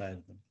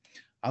പഠിപ്പിച്ചിട്ടുണ്ടായിരുന്നു.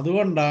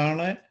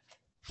 അതുകൊണ്ടാണ്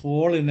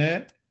പോളിനെ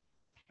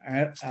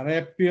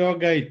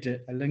അരേപ്യോഗൈറ്റ്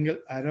അല്ലെങ്കിൽ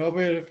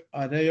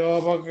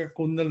അരയോപക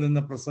കുന്നിൽ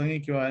നിന്ന്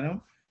പ്രസംഗിക്കുവാനും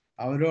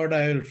അവരോട്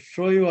I will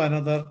show you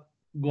another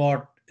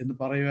God എന്ന്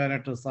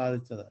പറയുവാനായിട്ട്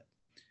സാധിച്ചത്.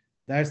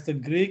 That's the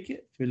Greek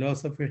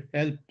philosophy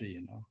helped,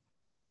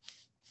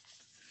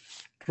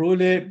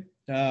 Truly,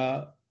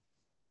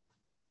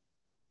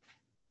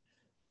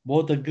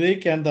 both the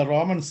Greek and the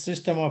Roman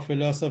system of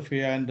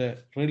philosophy and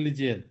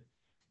religion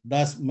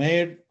thus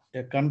made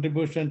a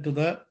contribution to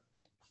the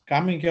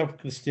coming of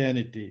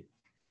Christianity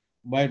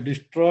by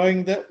destroying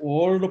the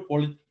old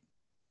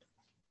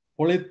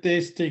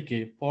polytheistic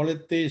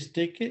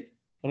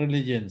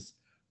religions.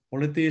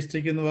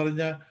 Polytheistic എന്ന്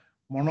പറഞ്ഞാൽ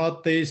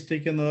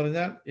monotheistic എന്ന്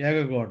പറഞ്ഞാൽ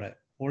ഏകഗോഡ്,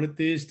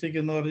 polytheistic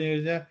എന്ന് പറഞ്ഞു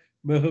കഴിഞ്ഞാൽ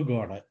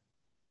ബഹുഗോഡ്,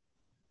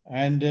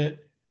 and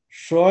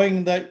showing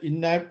the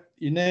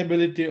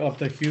inability of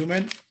the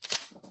human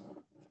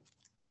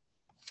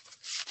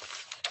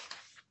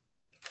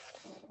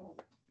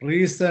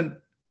reason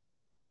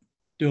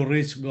to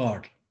reach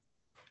God.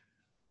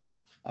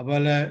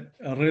 അതുപോലെ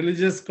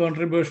religious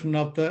contribution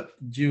of the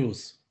Jews.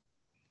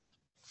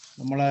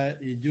 നമ്മളെ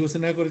ഈ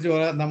ജ്യൂസിനെ കുറിച്ച്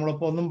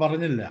നമ്മളിപ്പോൾ ഒന്നും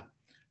പറഞ്ഞില്ല,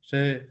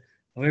 പക്ഷേ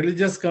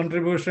religious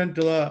contribution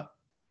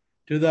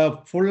to the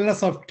fullness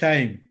of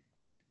time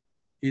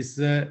is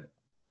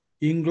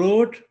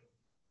include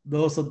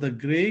those of the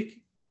Greek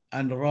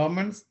and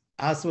Romans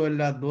as well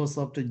as those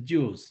of the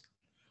Jews.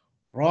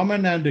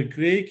 Roman and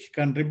Greek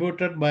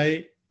contributed by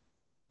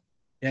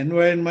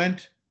environment.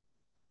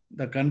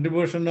 The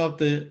contribution of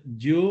the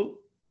Jew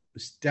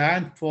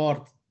stand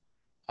forth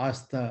as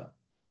the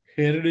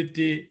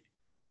heredity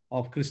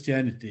of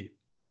Christianity.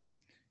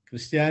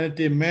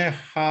 Christianity may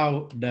have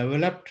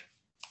developed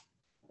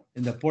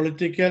in the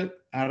political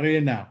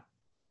arena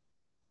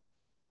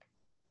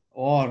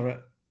or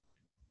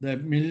the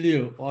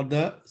milieu or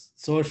the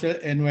social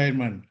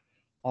environment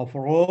of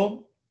Rome,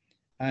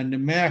 and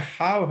may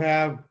have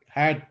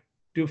had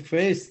to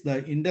face the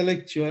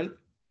intellectual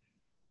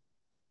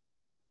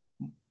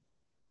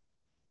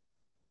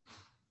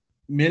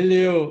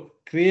milieu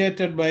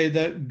created by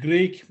the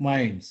Greek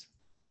minds.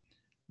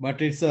 But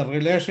its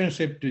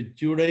relationship to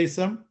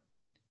Judaism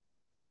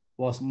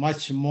was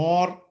much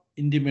more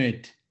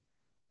intimate.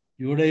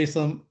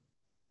 Judaism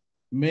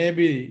may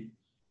be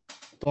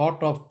thought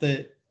of the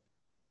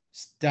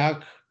stack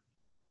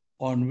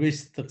on which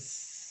the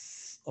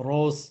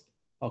rose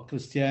of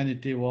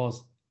Christianity was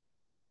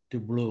to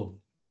bloom.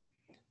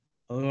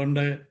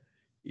 അതുകൊണ്ട്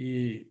ഈ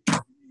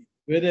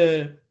ഇവര്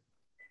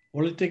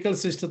political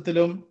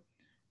സിസ്റ്റത്തിലും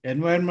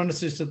environment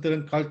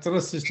സിസ്റ്റത്തിലും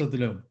cultural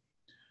സിസ്റ്റത്തിലും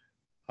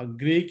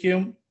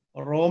ഗ്രീക്കും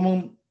റോമും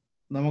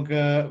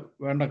നമുക്ക്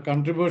വേണ്ട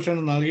contribution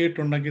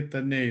നൽകിയിട്ടുണ്ടെങ്കിൽ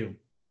തന്നെയും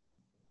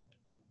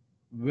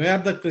where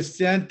the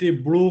Christianity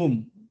bloom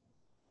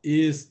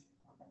is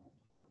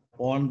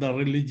on the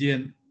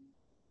religion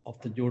of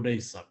the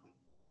Judaism.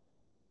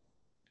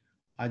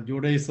 ആ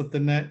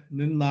ജൂഡൈസത്തിന്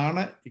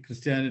നിന്നാണ് ഈ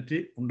ക്രിസ്ത്യാനിറ്റി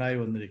ഉണ്ടായി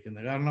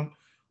വന്നിരിക്കുന്നത്. കാരണം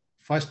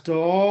first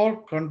all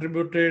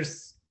contributors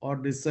or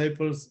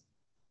disciples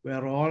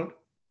were all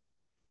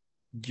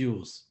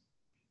Jews,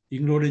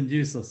 including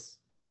Jesus.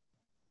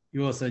 He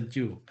was a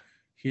Jew.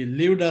 He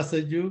lived as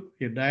a Jew.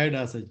 He died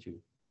as a Jew.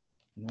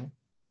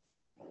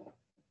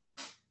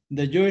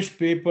 The Jewish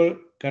people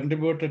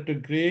contributed to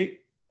Greek,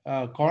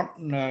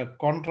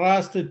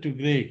 contrasted to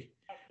Greek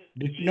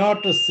did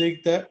not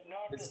seek to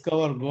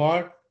discover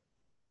God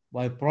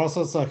by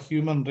process of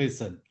human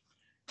reason.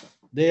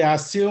 They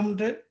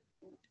assumed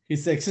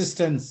his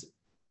existence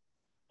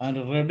and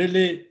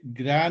readily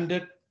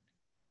granted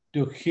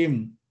to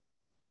him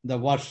the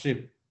worship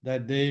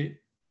that they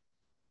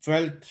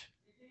felt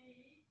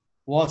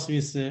was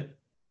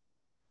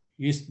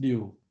his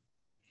due.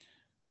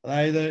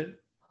 അതായത്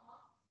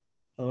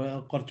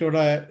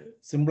കുറച്ചുകൂടെ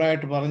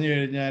സിമ്പിളായിട്ട് പറഞ്ഞു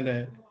കഴിഞ്ഞാൽ,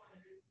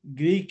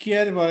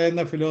 ഗ്രീക്കുകാർ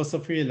പറയുന്ന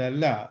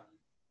ഫിലോസഫിയിലല്ല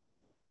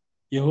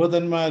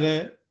യഹൂദന്മാര്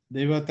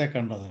ദൈവത്തെ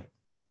കണ്ടത്.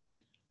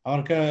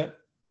 അവർക്ക്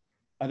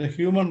അത്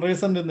ഹ്യൂമൻ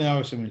റീസണിൻ്റെ ഒന്നും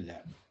ആവശ്യമില്ല.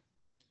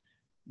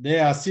 ദേ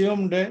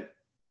അസ്യൂംഡ്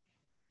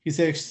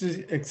ഹിസ്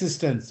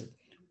എക്സിസ്റ്റൻസ്.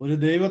 ഒരു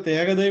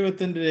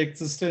ഏകദൈവത്തിൻ്റെ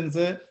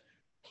എക്സിസ്റ്റൻസ്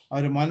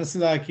അവർ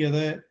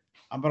മനസ്സിലാക്കിയത്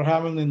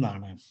അബ്രഹാമിൽ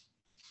നിന്നാണ്.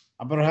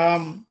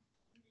 അബ്രഹാം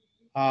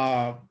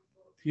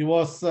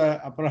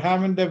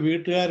അബ്രഹാമിൻ്റെ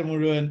വീട്ടുകാർ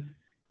മുഴുവൻ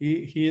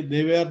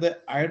they were the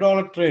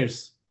idolaters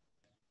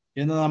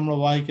എന്ന് നമ്മൾ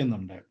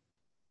വായിക്കുന്നുണ്ട്.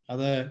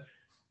 അത്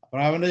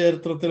അബ്രഹാമിൻ്റെ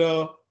ചരിത്രത്തിലോ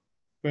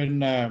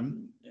പിന്നെ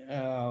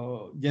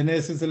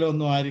ജനേസിസിലോ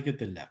ഒന്നും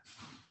ആയിരിക്കത്തില്ല.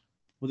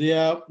 പുതിയ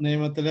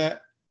നിയമത്തിലെ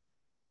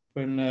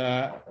പിന്നെ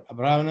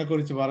അബ്രഹാമിനെ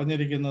കുറിച്ച്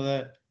പറഞ്ഞിരിക്കുന്നത്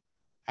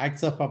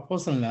ആക്ട്സ് ഓഫ്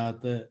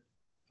അപ്പോസ്റ്റലിനകത്ത്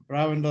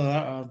അബ്രഹാമിൻ്റെ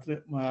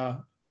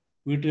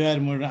വീട്ടുകാർ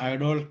മുഴുവൻ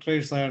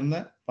ഐഡോൾട്രേഴ്സ്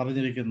ആണെന്ന്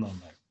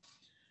പറഞ്ഞിരിക്കുന്നുണ്ട്.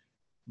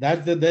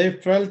 That they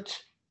felt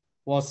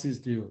was his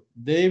due.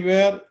 They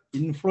were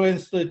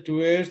influenced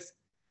towards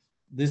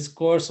this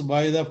course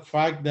by the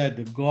fact that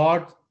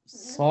God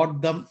sought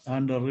them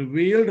and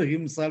revealed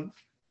himself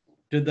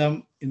to them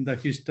in the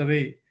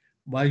history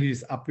by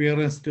his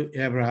appearance to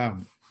Abraham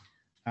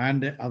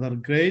and other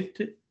great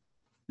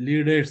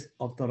leaders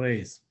of the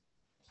race.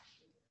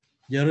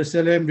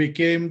 Jerusalem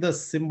became the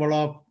symbol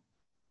of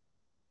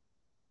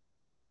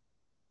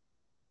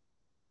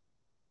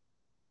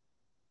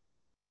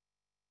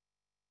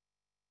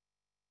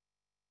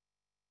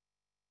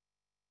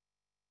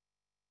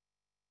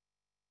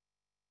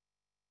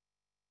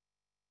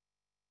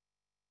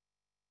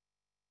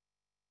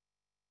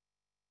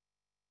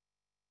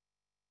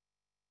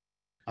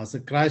as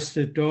Christ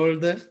told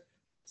the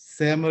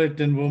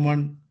Samaritan woman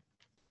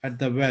at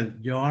the well,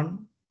 John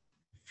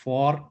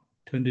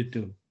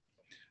 4:22.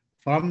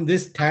 From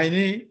this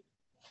tiny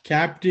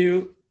captive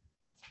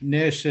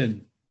nation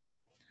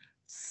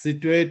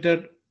situated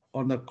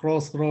on the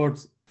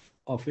crossroads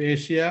of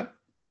Asia,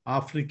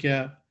 Africa,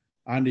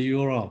 and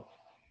Europe,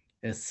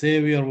 a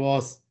savior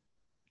was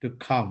to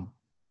come.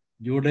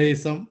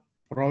 Judaism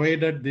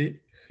provided the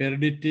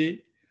heredity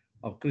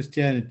of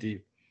Christianity,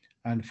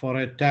 and for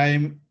a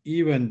time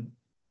even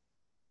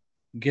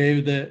gave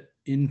the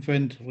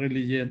infant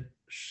religion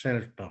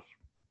shelter.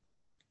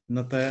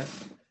 ഇന്നത്തെ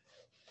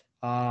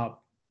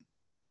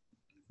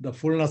the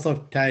fullness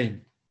of time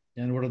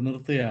ഞാനിവിടെ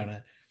നിർത്തുകയാണ്.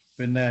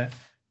 പിന്നെ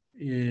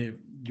ഈ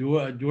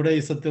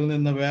ജൂഡയിസത്തിൽ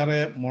നിന്ന് വേറെ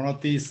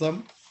മൊണോത്തീസം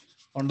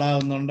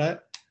ഉണ്ടാകുന്നുണ്ട്,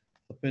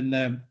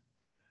 പിന്നെ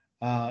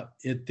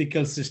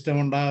എത്തിക്കൽ system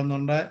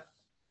ഉണ്ടാകുന്നുണ്ട്,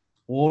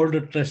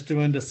 ഓൾഡ്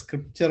ടെസ്റ്റ്മെന്റ്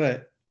സ്ക്രിപ്ചറ്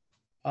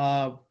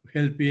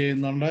ഹെൽപ്പ്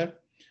ചെയ്യുന്നുണ്ട്,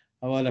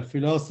 അതുപോലെ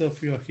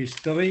ഫിലോസഫി ഓഫ്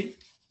ഹിസ്റ്ററി.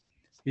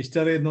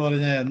 ഹിസ്റ്ററി എന്ന്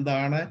പറഞ്ഞാൽ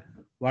എന്താണ്?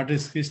 What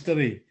is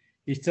history?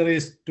 History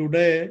is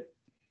today,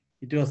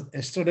 it was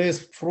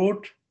yesterday's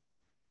fruit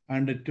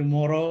and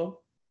tomorrow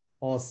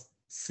was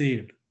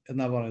seed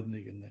എന്നാണ്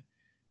പറഞ്ഞിരിക്കുന്നത്.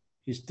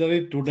 History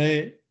today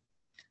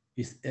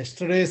is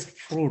yesterday's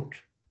fruit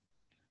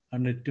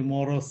and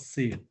tomorrow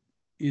seed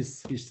is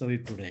history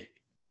today.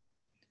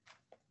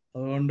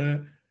 അതുകൊണ്ട്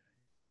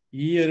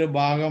ഈ ഒരു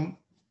ഭാഗം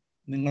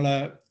നിങ്ങൾ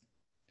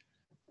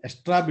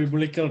എക്സ്ട്രാ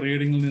ബിബ്ലിക്കൽ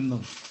റീഡിങ്ങിൽ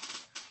നിന്നും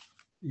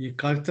ഈ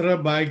കൾച്ചറൽ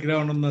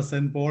ബാക്ക്ഗ്രൗണ്ടിൽ നിന്ന്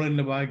സെൻറ്റ്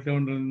പോളിൻ്റെ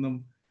ബാക്ക്ഗ്രൗണ്ടിൽ നിന്നും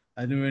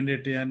അതിനു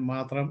വേണ്ടിയിട്ട്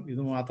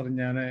ഇത് മാത്രം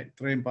ഞാൻ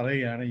ഇത്രയും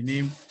പറയുകയാണ്.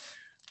 ഇനിയും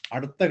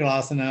അടുത്ത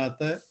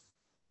ക്ലാസ്സിനകത്ത്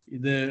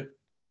ഇത്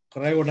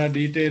കുറേ കൂടെ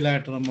ഡീറ്റെയിൽ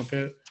ആയിട്ട്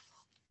നമുക്ക്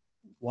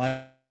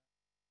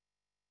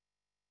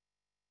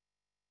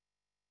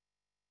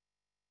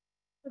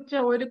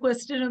ഒരു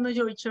ക്വസ്റ്റ്യൻ ഒന്ന്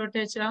ചോദിച്ചോട്ടെ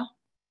അച്ഛാ.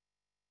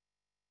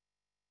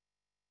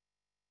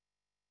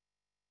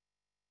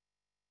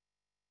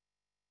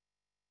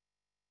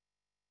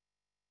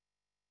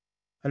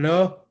 ഹലോ,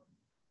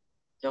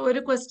 ഒരു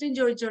ക്വസ്റ്റ്യൻ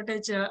ചോദിച്ചോട്ടെ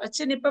അച്ഛാ.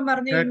 അച്ഛൻ ഇപ്പം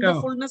പറഞ്ഞു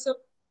ഫുൾനെസ്.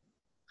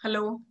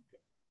 ഹലോ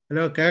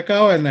ഹലോ,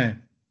 കേക്കാവോ എന്നെ?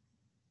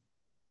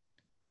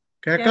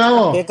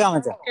 കേക്കാവോ?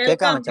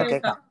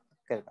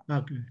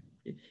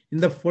 In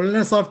the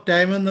fullness of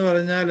time എന്ന്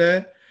പറഞ്ഞാല്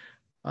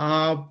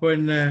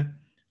പിന്നെ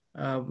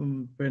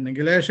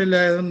ഗലാത്യർ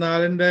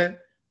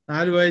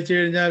 4 വായിച്ചു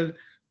കഴിഞ്ഞാൽ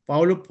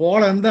പോൾ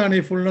എന്താണ്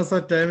ഈ ഫുൾനെസ്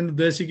ഓഫ് ടൈമിന്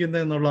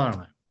ഉദ്ദേശിക്കുന്നത്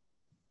എന്നുള്ളതാണ്.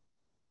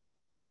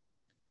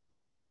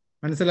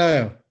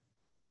 മനസ്സിലായോ?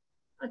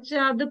 അച്ഛാ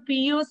അത്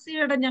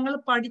POCയുടെ ഞങ്ങൾ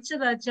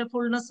പഠിച്ചതാ അച്ഛാ.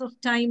 ഫുൾനെസ് ഓഫ്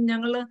ടൈം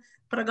ഞങ്ങള്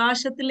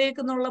പ്രകാശത്തിലേക്ക്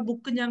എന്നുള്ള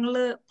ബുക്ക്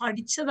ഞങ്ങള്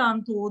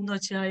പഠിച്ചതാന്ന് തോന്നുന്നു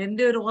അച്ഛാ.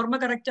 എന്റെ ഒരു ഓർമ്മ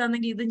കറക്റ്റ്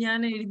ആണെങ്കിൽ ഇത് ഞാൻ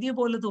എഴുതിയ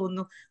പോലെ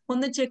തോന്നുന്നു.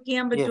 ഒന്ന് ചെക്ക്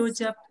ചെയ്യാൻ പറ്റുമോ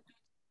അച്ഛാ?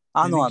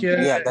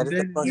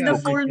 ഇത്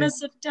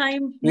ഫുൾനെസ് ഓഫ്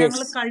ടൈം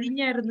ഞങ്ങൾ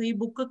കഴിഞ്ഞായിരുന്നു, ഈ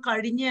ബുക്ക്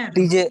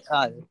കഴിഞ്ഞായിരുന്നു.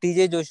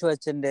 TJ ജോഷുവ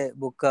അച്ഛന്റെ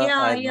ബുക്ക്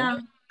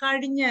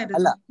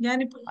കഴിഞ്ഞായിരുന്നു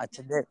ഞാനിപ്പോ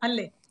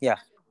അല്ലേ?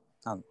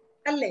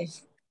 അല്ലേ?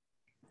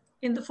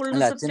 In the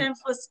fullness of time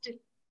first.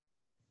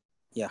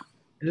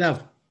 അല്ല,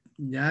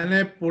 ഞാൻ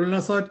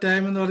ഫുൾനെസ് ഓഫ്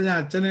ടൈം എന്ന് പറഞ്ഞാൽ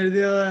അച്ഛൻ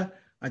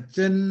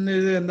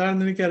എഴുതിയത്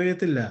എന്താണെന്ന് എനിക്ക്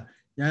അറിയത്തില്ല.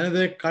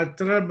 ഞാനിത്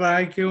കൾച്ചറൽ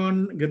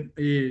ബാക്ക്ഗ്രൗണ്ട്,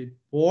 ഈ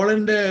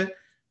പോളിന്റെ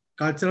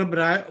കൾച്ചറൽ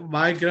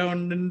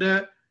ബാക്ക്ഗ്രൗണ്ടിന്റെ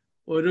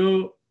ഒരു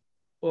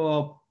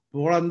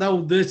പോൾ എന്താ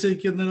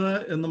ഉദ്ദേശിക്കുന്നത്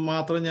എന്ന്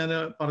മാത്രം ഞാൻ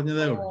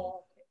പറഞ്ഞതേ ഉള്ളൂ.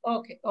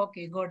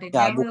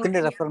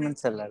 ബുക്കിന്റെ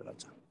റെഫറൻസ് അല്ലല്ലോ.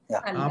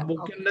 ആ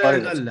ബുക്കിന്റെ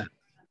ഇതല്ല.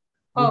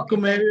 Book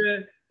maybe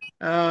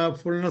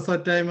fullness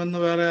of time എന്ന്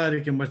വേറെ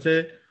ആയിരിക്കും. പക്ഷെ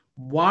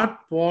what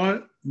Paul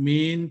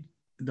mean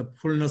the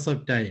fullness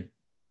of time,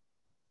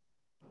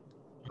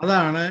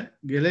 അതാണ്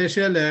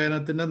ഗലേഷ്യ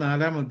ലേഖനത്തിന്റെ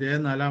 4-ാം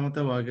അധ്യായം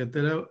 4-ാമത്തെ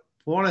വാക്യത്തിൽ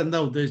പോൾ എന്താ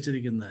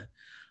ഉദ്ദേശിച്ചിരിക്കുന്നത്.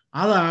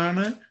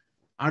 അതാണ്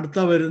അടുത്ത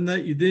വരുന്ന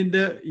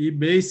ഇതിന്റെ ഈ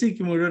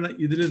ബേസിക് മുഴുവൻ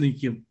ഇതിൽ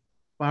നിൽക്കും.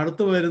 അപ്പൊ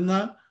അടുത്ത് വരുന്ന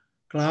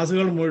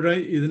ക്ലാസ്സുകൾ മുഴുവൻ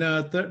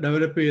ഇതിനകത്ത്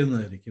ഡെവലപ്പ്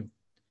ചെയ്യുന്നതായിരിക്കും.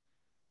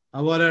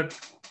 അതുപോലെ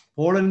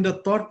പോളിന്റെ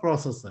തോട്ട്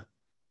പ്രോസസ്സ്,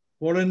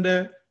 പോളിന്റെ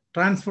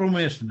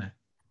ട്രാൻസ്ഫോർമേഷന്,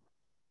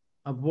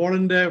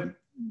 പോളിന്റെ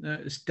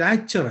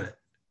സ്റ്റാച്ചറ്.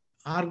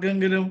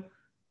 ആർക്കെങ്കിലും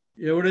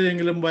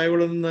എവിടെയെങ്കിലും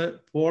ബൈബിളിൽ നിന്ന്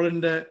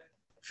പോളിന്റെ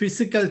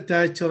ഫിസിക്കൽ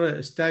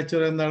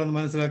സ്റ്റാച്ചർ എന്താണെന്ന്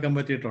മനസ്സിലാക്കാൻ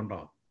പറ്റിയിട്ടുണ്ടോ?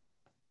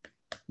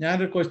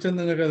 ഞാനൊരു ക്വസ്റ്റ്യൻ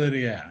നിങ്ങൾക്ക്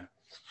തരികയാണ്,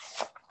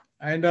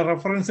 അതിൻ്റെ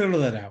റെഫറൻസുകൾ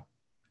തരാം.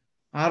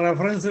 ആ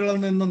റെഫറൻസുകളിൽ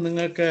നിന്ന്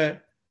നിങ്ങൾക്ക്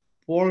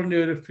പോളിന്റെ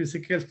ഒരു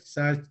ഫിസിക്കൽ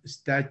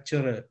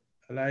സ്റ്റാച്ചർ,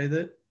 അതായത്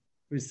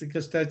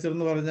ഫിസിക്കൽ സ്റ്റാച്ചർ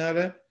എന്ന് പറഞ്ഞാൽ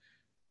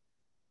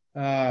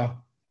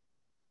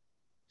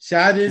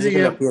ശാരീരിക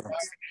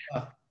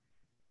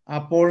ആ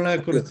പോളിനെ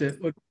കുറിച്ച്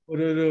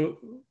ഒരു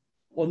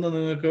ഒന്ന്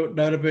നിങ്ങൾക്ക്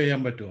ഡെവലപ്പ്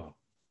ചെയ്യാൻ പറ്റുമോ?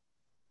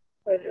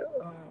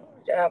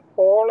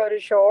 പോൾ ഒരു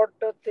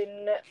ഷോർട്ട്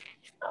തിന്ന്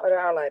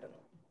ഒരാളായിരുന്നു.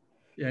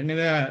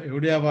 എങ്ങനെയാ,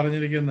 എവിടെയാ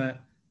പറഞ്ഞിരിക്കുന്നത്?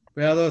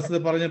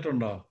 വേദവസ്തുത്തിൽ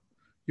പറഞ്ഞിട്ടുണ്ടോ?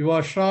 You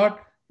was short,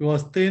 you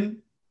was thin,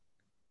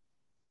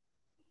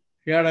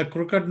 he had A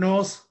crooked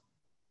nose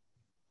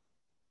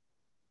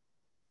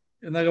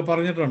എന്നൊക്കെ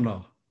പറഞ്ഞിട്ടുണ്ടോ?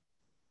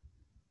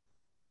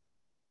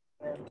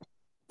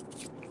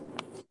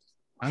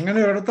 അങ്ങനെ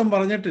ഒരിടത്തും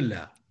പറഞ്ഞിട്ടില്ല.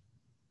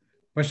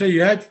 പക്ഷെ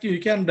you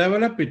can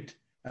develop it,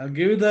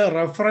 give the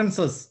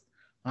references.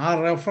 ആ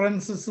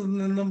റെഫറൻസസിൽ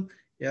നിന്നും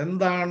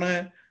എന്താണ്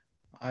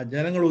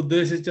ജനങ്ങൾ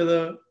ഉദ്ദേശിച്ചത്,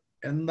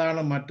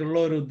 എന്താണ്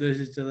മറ്റുള്ളവർ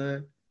ഉദ്ദേശിച്ചത്,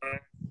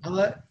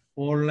 അത്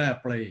പോളിനെ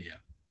അപ്ലൈ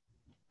ചെയ്യാം.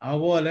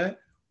 അതുപോലെ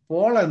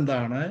പോൾ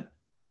എന്താണ്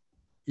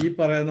ഈ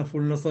പറയുന്ന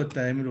ഫുൾനെസ് ഓഫ്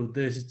ടൈമിൽ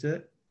ഉദ്ദേശിച്ച്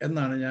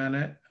എന്നാണ് ഞാൻ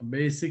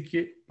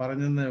ബേസിക്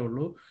പറഞ്ഞതേ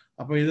ഉള്ളൂ.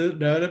 അപ്പോൾ ഇത്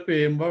ഡെവലപ്പ്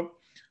ചെയ്യുമ്പോൾ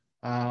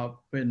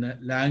പിന്നെ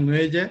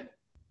ലാംഗ്വേജ്,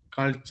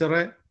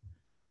 കൾച്ചറ്,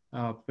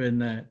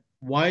 പിന്നെ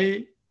Y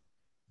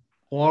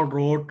Paul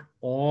wrote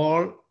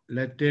all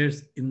letters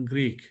in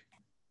Greek.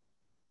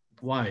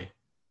 Why?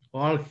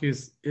 All his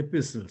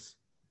epistles.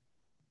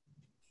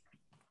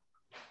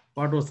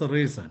 What was the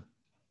reason?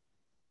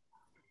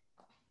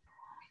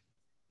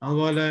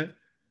 അതുപോലെ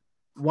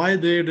why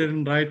they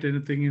didn't write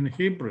anything in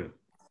Hebrew.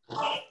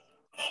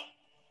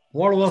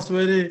 Paul was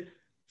very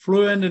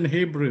fluent in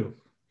Hebrew.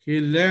 He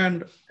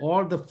learned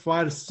all the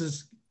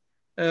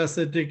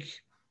Pharisaic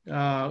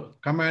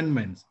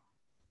commandments,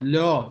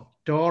 law,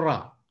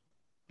 Torah.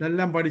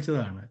 ഇതെല്ലാം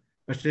പഠിച്ചതാണ്.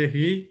 പക്ഷേ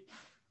he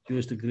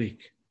used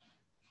Greek.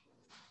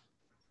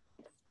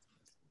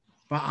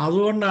 അപ്പം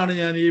അതുകൊണ്ടാണ്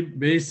ഞാൻ ഈ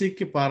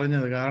basic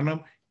പറഞ്ഞത്. കാരണം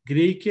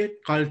Greek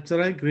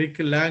culture,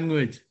 Greek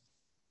language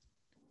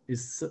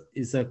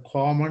is a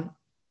common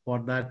for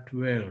that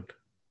world.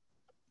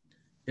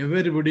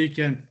 Everybody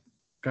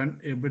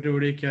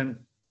can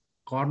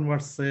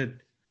conversate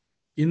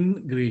in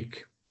Greek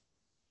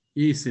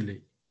easily.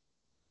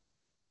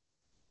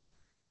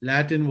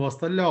 Latin was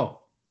the law.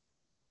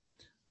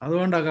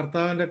 അതുകൊണ്ടാണ്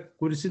കർത്താവിൻ്റെ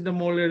കുരിശിൻ്റെ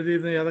മുകളിൽ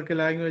എഴുതിയിരുന്ന ഏതൊക്കെ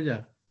ലാംഗ്വേജാ?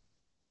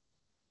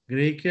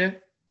 Greek,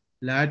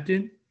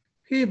 Latin,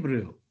 Hebrew.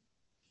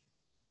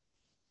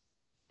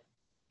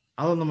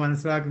 അതൊന്ന്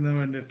മനസ്സിലാക്കുന്നതിന്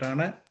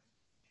വേണ്ടിയിട്ടാണ്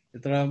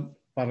ഇത്ര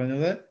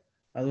പറഞ്ഞത്.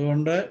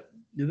 അതുകൊണ്ട്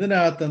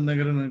ഇതിനകത്ത്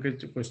എന്തെങ്കിലും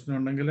നിങ്ങൾക്ക് ക്വസ്റ്റ്യൻ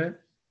ഉണ്ടെങ്കിൽ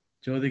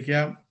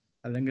ചോദിക്കാം,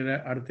 അല്ലെങ്കിൽ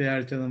അടുത്ത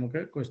ആഴ്ച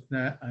നമുക്ക്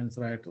ക്വസ്റ്റ്യൻ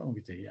ആൻസർ ആയിട്ട്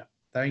നമുക്ക് ചെയ്യാം.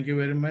 Thank you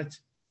very much.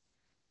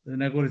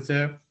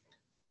 ഇതിനെക്കുറിച്ച്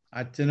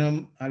അച്ഛനും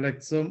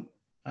അലക്സും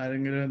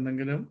ആരെങ്കിലും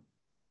എന്തെങ്കിലും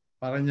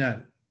പറഞ്ഞാൽ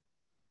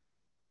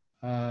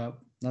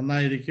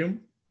നന്നായിരിക്കും.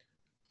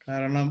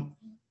 കാരണം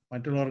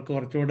മറ്റുള്ളവർക്ക്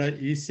കുറച്ചുകൂടെ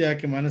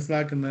ഈസിയാക്കി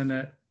മനസ്സിലാക്കുന്നതിന്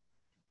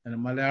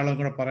മലയാളം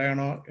കൂടെ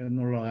പറയണോ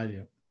എന്നുള്ള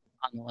കാര്യം.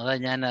 അതാ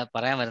ഞാൻ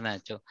പറയാൻ വരുന്ന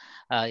അച്ചോ.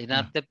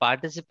 ഇതിനകത്തെ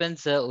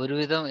പാർട്ടിസിപ്പൻസ്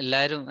ഒരുവിധം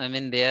എല്ലാവരും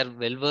they are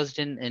well versed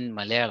in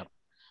Malayalam.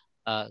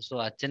 So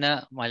അച്ഛന്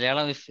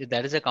Malayalam, if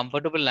that is a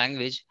comfortable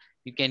language,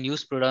 you can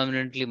use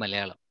predominantly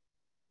Malayalam.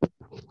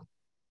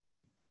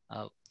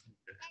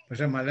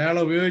 പക്ഷെ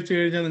മലയാളം ഉപയോഗിച്ച്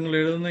കഴിഞ്ഞാൽ നിങ്ങൾ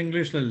എഴുതുന്ന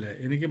ഇംഗ്ലീഷിലല്ലേ?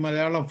 എനിക്ക്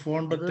മലയാളം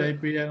ഫോണ്ട്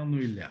ടൈപ്പ്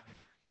ചെയ്യാനൊന്നും ഇല്ല.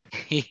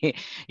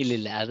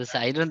 ഇല്ല, അത്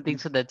I don't think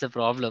so that's a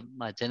problem.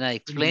 അച്ഛനെ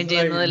എക്സ്പ്ലെയിൻ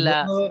ചെയ്യുന്നതല്ല.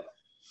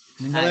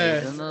 നിങ്ങളെ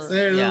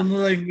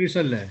എഴുതുന്നത്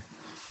ഇംഗ്ലീഷല്ലേ?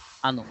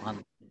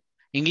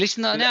 ഇംഗ്ലീഷ്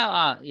എന്ന്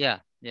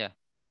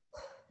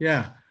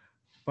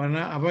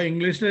പറഞ്ഞാൽ അപ്പൊ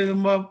ഇംഗ്ലീഷിൽ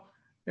എഴുതുമ്പോ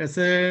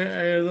എസ്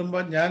എഴുതുമ്പോ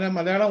ഞാൻ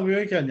മലയാളം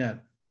ഉപയോഗിക്കാം. ഞാൻ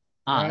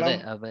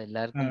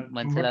എല്ലാവർക്കും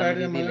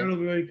മനസ്സിലാവുന്ന മലയാളം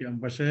ഉപയോഗിക്കാം.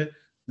 പക്ഷെ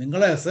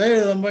നിങ്ങൾ എസ്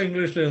എഴുതുമ്പോൾ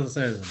ഇംഗ്ലീഷിൽ എസ്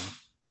എഴുതണം.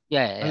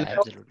 Yeah,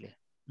 absolutely.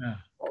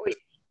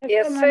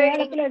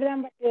 മലയാളത്തിൽ എഴുതാൻ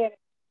പറ്റിയത്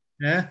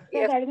ഏ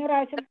കഴിഞ്ഞ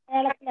പ്രാവശ്യം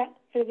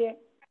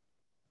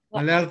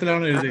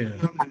മലയാളത്തിലാണ് എഴുതിയത്.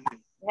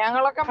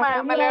 ഞങ്ങളൊക്കെ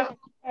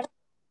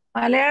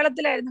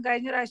മലയാളത്തിലായിരുന്നു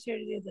കഴിഞ്ഞ പ്രാവശ്യം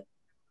എഴുതിയത്.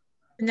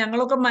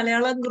 ഞങ്ങളൊക്കെ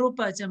മലയാളം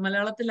ഗ്രൂപ്പ് ആച്ച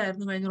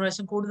മലയാളത്തിലായിരുന്നു കഴിഞ്ഞ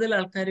പ്രാവശ്യം കൂടുതൽ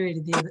ആൾക്കാരും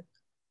എഴുതിയത്.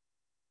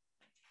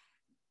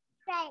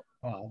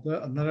 അത്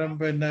അന്നേരം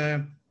പിന്നെ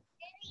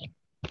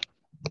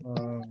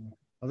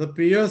അത്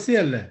POC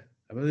അല്ലേ?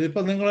 അപ്പൊ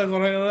ഇതിപ്പോ നിങ്ങളെ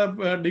കുറെ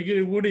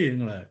ഡിഗ്രി കൂടി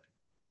നിങ്ങളെ.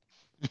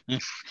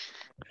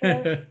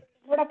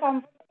 ഇവിടെ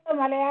കംഫർട്ടബിൾ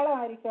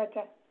മലയാളമായിരിക്കും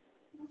അച്ഛൻ,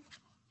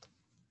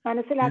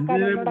 മനസ്സിലാക്കാൻ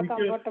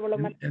കംഫർട്ടബിൾ.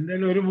 എന്റെ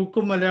ഒരു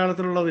ബുക്കും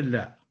മലയാളത്തിലുള്ളതില്ല.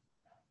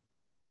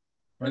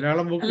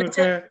 മലയാളം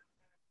ബുക്കൊക്കെ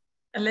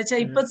അല്ലച്ചാ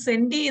ഇപ്പൊ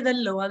സെൻഡ്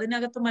ചെയ്തല്ലോ,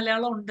 അതിനകത്ത്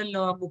മലയാളം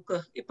ഉണ്ടല്ലോ ആ ബുക്ക്.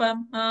 ഇപ്പം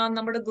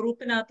നമ്മുടെ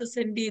ഗ്രൂപ്പിനകത്ത്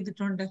സെൻഡ്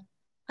ചെയ്തിട്ടുണ്ട്,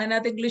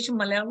 അതിനകത്ത് ഇംഗ്ലീഷും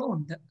മലയാളവും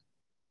ഉണ്ട്.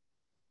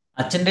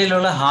 അച്ഛൻ്റെ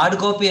ഹാർഡ്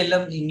കോപ്പി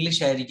എല്ലാം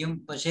ഇംഗ്ലീഷ് ആയിരിക്കും,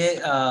 പക്ഷേ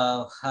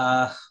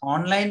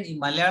ഓൺലൈൻ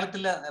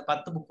മലയാളത്തില്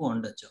 10 ബുക്കും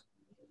ഉണ്ട് അച്ഛോ.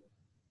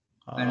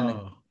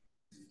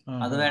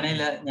 അത്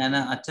വേണേൽ ഞാൻ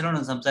അച്ഛനോട്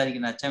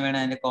സംസാരിക്കുന്നത്, അച്ഛൻ വേണേ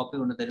അതിന്റെ കോപ്പി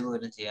കൊണ്ട് തരുവോ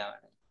ചെയ്യാൻ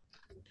വേണേ.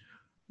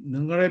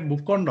 നിങ്ങളുടെ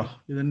ബുക്കുണ്ടോ?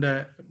 ഇതിന്റെ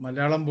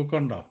മലയാളം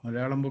ബുക്കുണ്ടോ?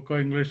 മലയാളം ബുക്കോ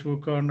ഇംഗ്ലീഷ്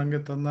ബുക്കോ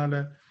ഉണ്ടെങ്കിൽ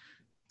തന്നാല്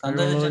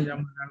ഞാൻ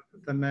മലയാളത്തിൽ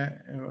തന്നെ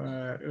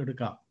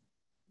എടുക്കാം.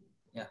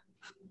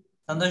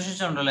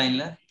 സന്തോഷിച്ചുണ്ടോ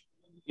ലൈനില്?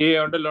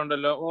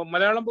 ഉണ്ടല്ലോ.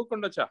 മലയാളം ബുക്ക്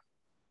ഉണ്ടോ അച്ഛാ?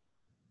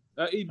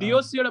 ഈ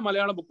DOCയുടെ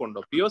മലയാളം ബുക്ക്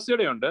ഉണ്ടോ?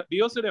 POCയുടെ ഉണ്ട്.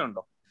 DOCയുടെ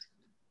ഉണ്ടോ?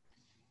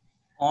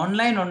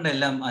 ഓൺലൈൻ ഉണ്ട്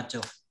എല്ലാം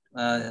അച്ഛോ.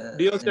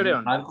 DOCയുടെ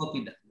ഉണ്ട്. ഹാർഡ് കോപ്പി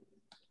ഇല്ല.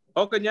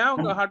 ഓക്കെ, ഞാൻ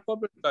ഹാർഡ്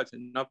കോപ്പി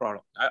എടുക്കാം. No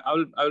problem.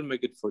 I will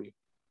make it for you.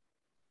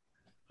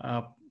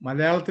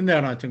 മലയാളത്തിന്റെ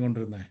ആണോ അച്ഛൻ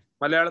കൊണ്ടിരുന്നത്?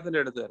 മലയാളത്തിന്റെ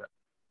എടുത്തു തരാം.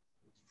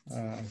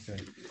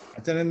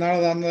 അച്ഛൻ ഇന്നാളെ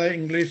തന്നത്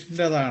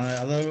ഇംഗ്ലീഷിൻ്റെതാണ്.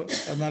 അത്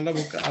നല്ല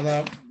ബുക്ക്.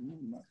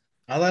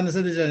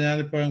 അതനുസരിച്ചാണ്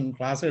ഞാനിപ്പം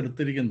ക്ലാസ്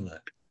എടുത്തിരിക്കുന്നത്.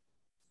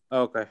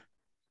 ഓക്കെ.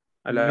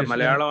 അല്ല,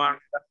 മലയാളമാണ്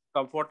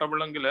കംഫോർട്ടബിൾ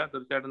എങ്കിൽ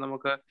തീർച്ചയായിട്ടും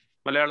നമുക്ക്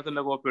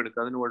മലയാളത്തിന്റെ കോപ്പി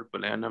എടുക്കാം. അതിന്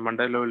കുഴപ്പമില്ല. ഞാൻ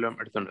മണ്ടയിലോ എല്ലാം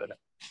എടുത്തോണ്ട് വരാം.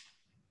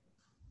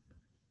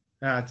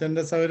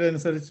 അച്ഛൻ്റെ സൗകര്യം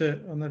അനുസരിച്ച്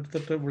ഒന്ന്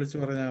എടുത്തിട്ട് വിളിച്ച്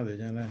പറഞ്ഞാൽ മതി,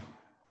 ഞാൻ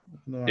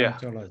ഒന്ന്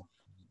വാങ്ങിച്ചോളാം.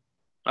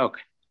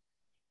 ഓക്കെ,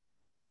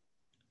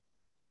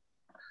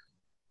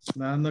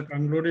 ഞാനൊന്ന്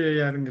കൺക്ലൂഡ്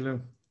ചെയ്യാമെങ്കിലും.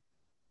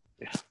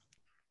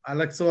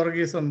 അലക്സ്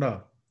വർഗീസ് ഉണ്ടോ?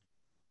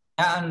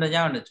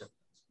 ഞാൻ ഉണ്ട്.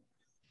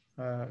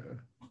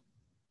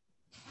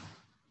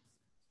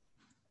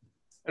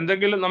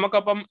 എന്തെങ്കിലും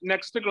നമുക്കപ്പം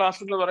നെക്സ്റ്റ് ക്ലാസ്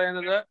എന്ന്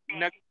പറയുന്നത്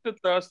നെക്സ്റ്റ്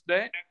തേഴ്സ്ഡേ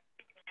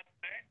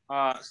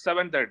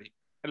 7:30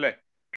 അല്ലേ?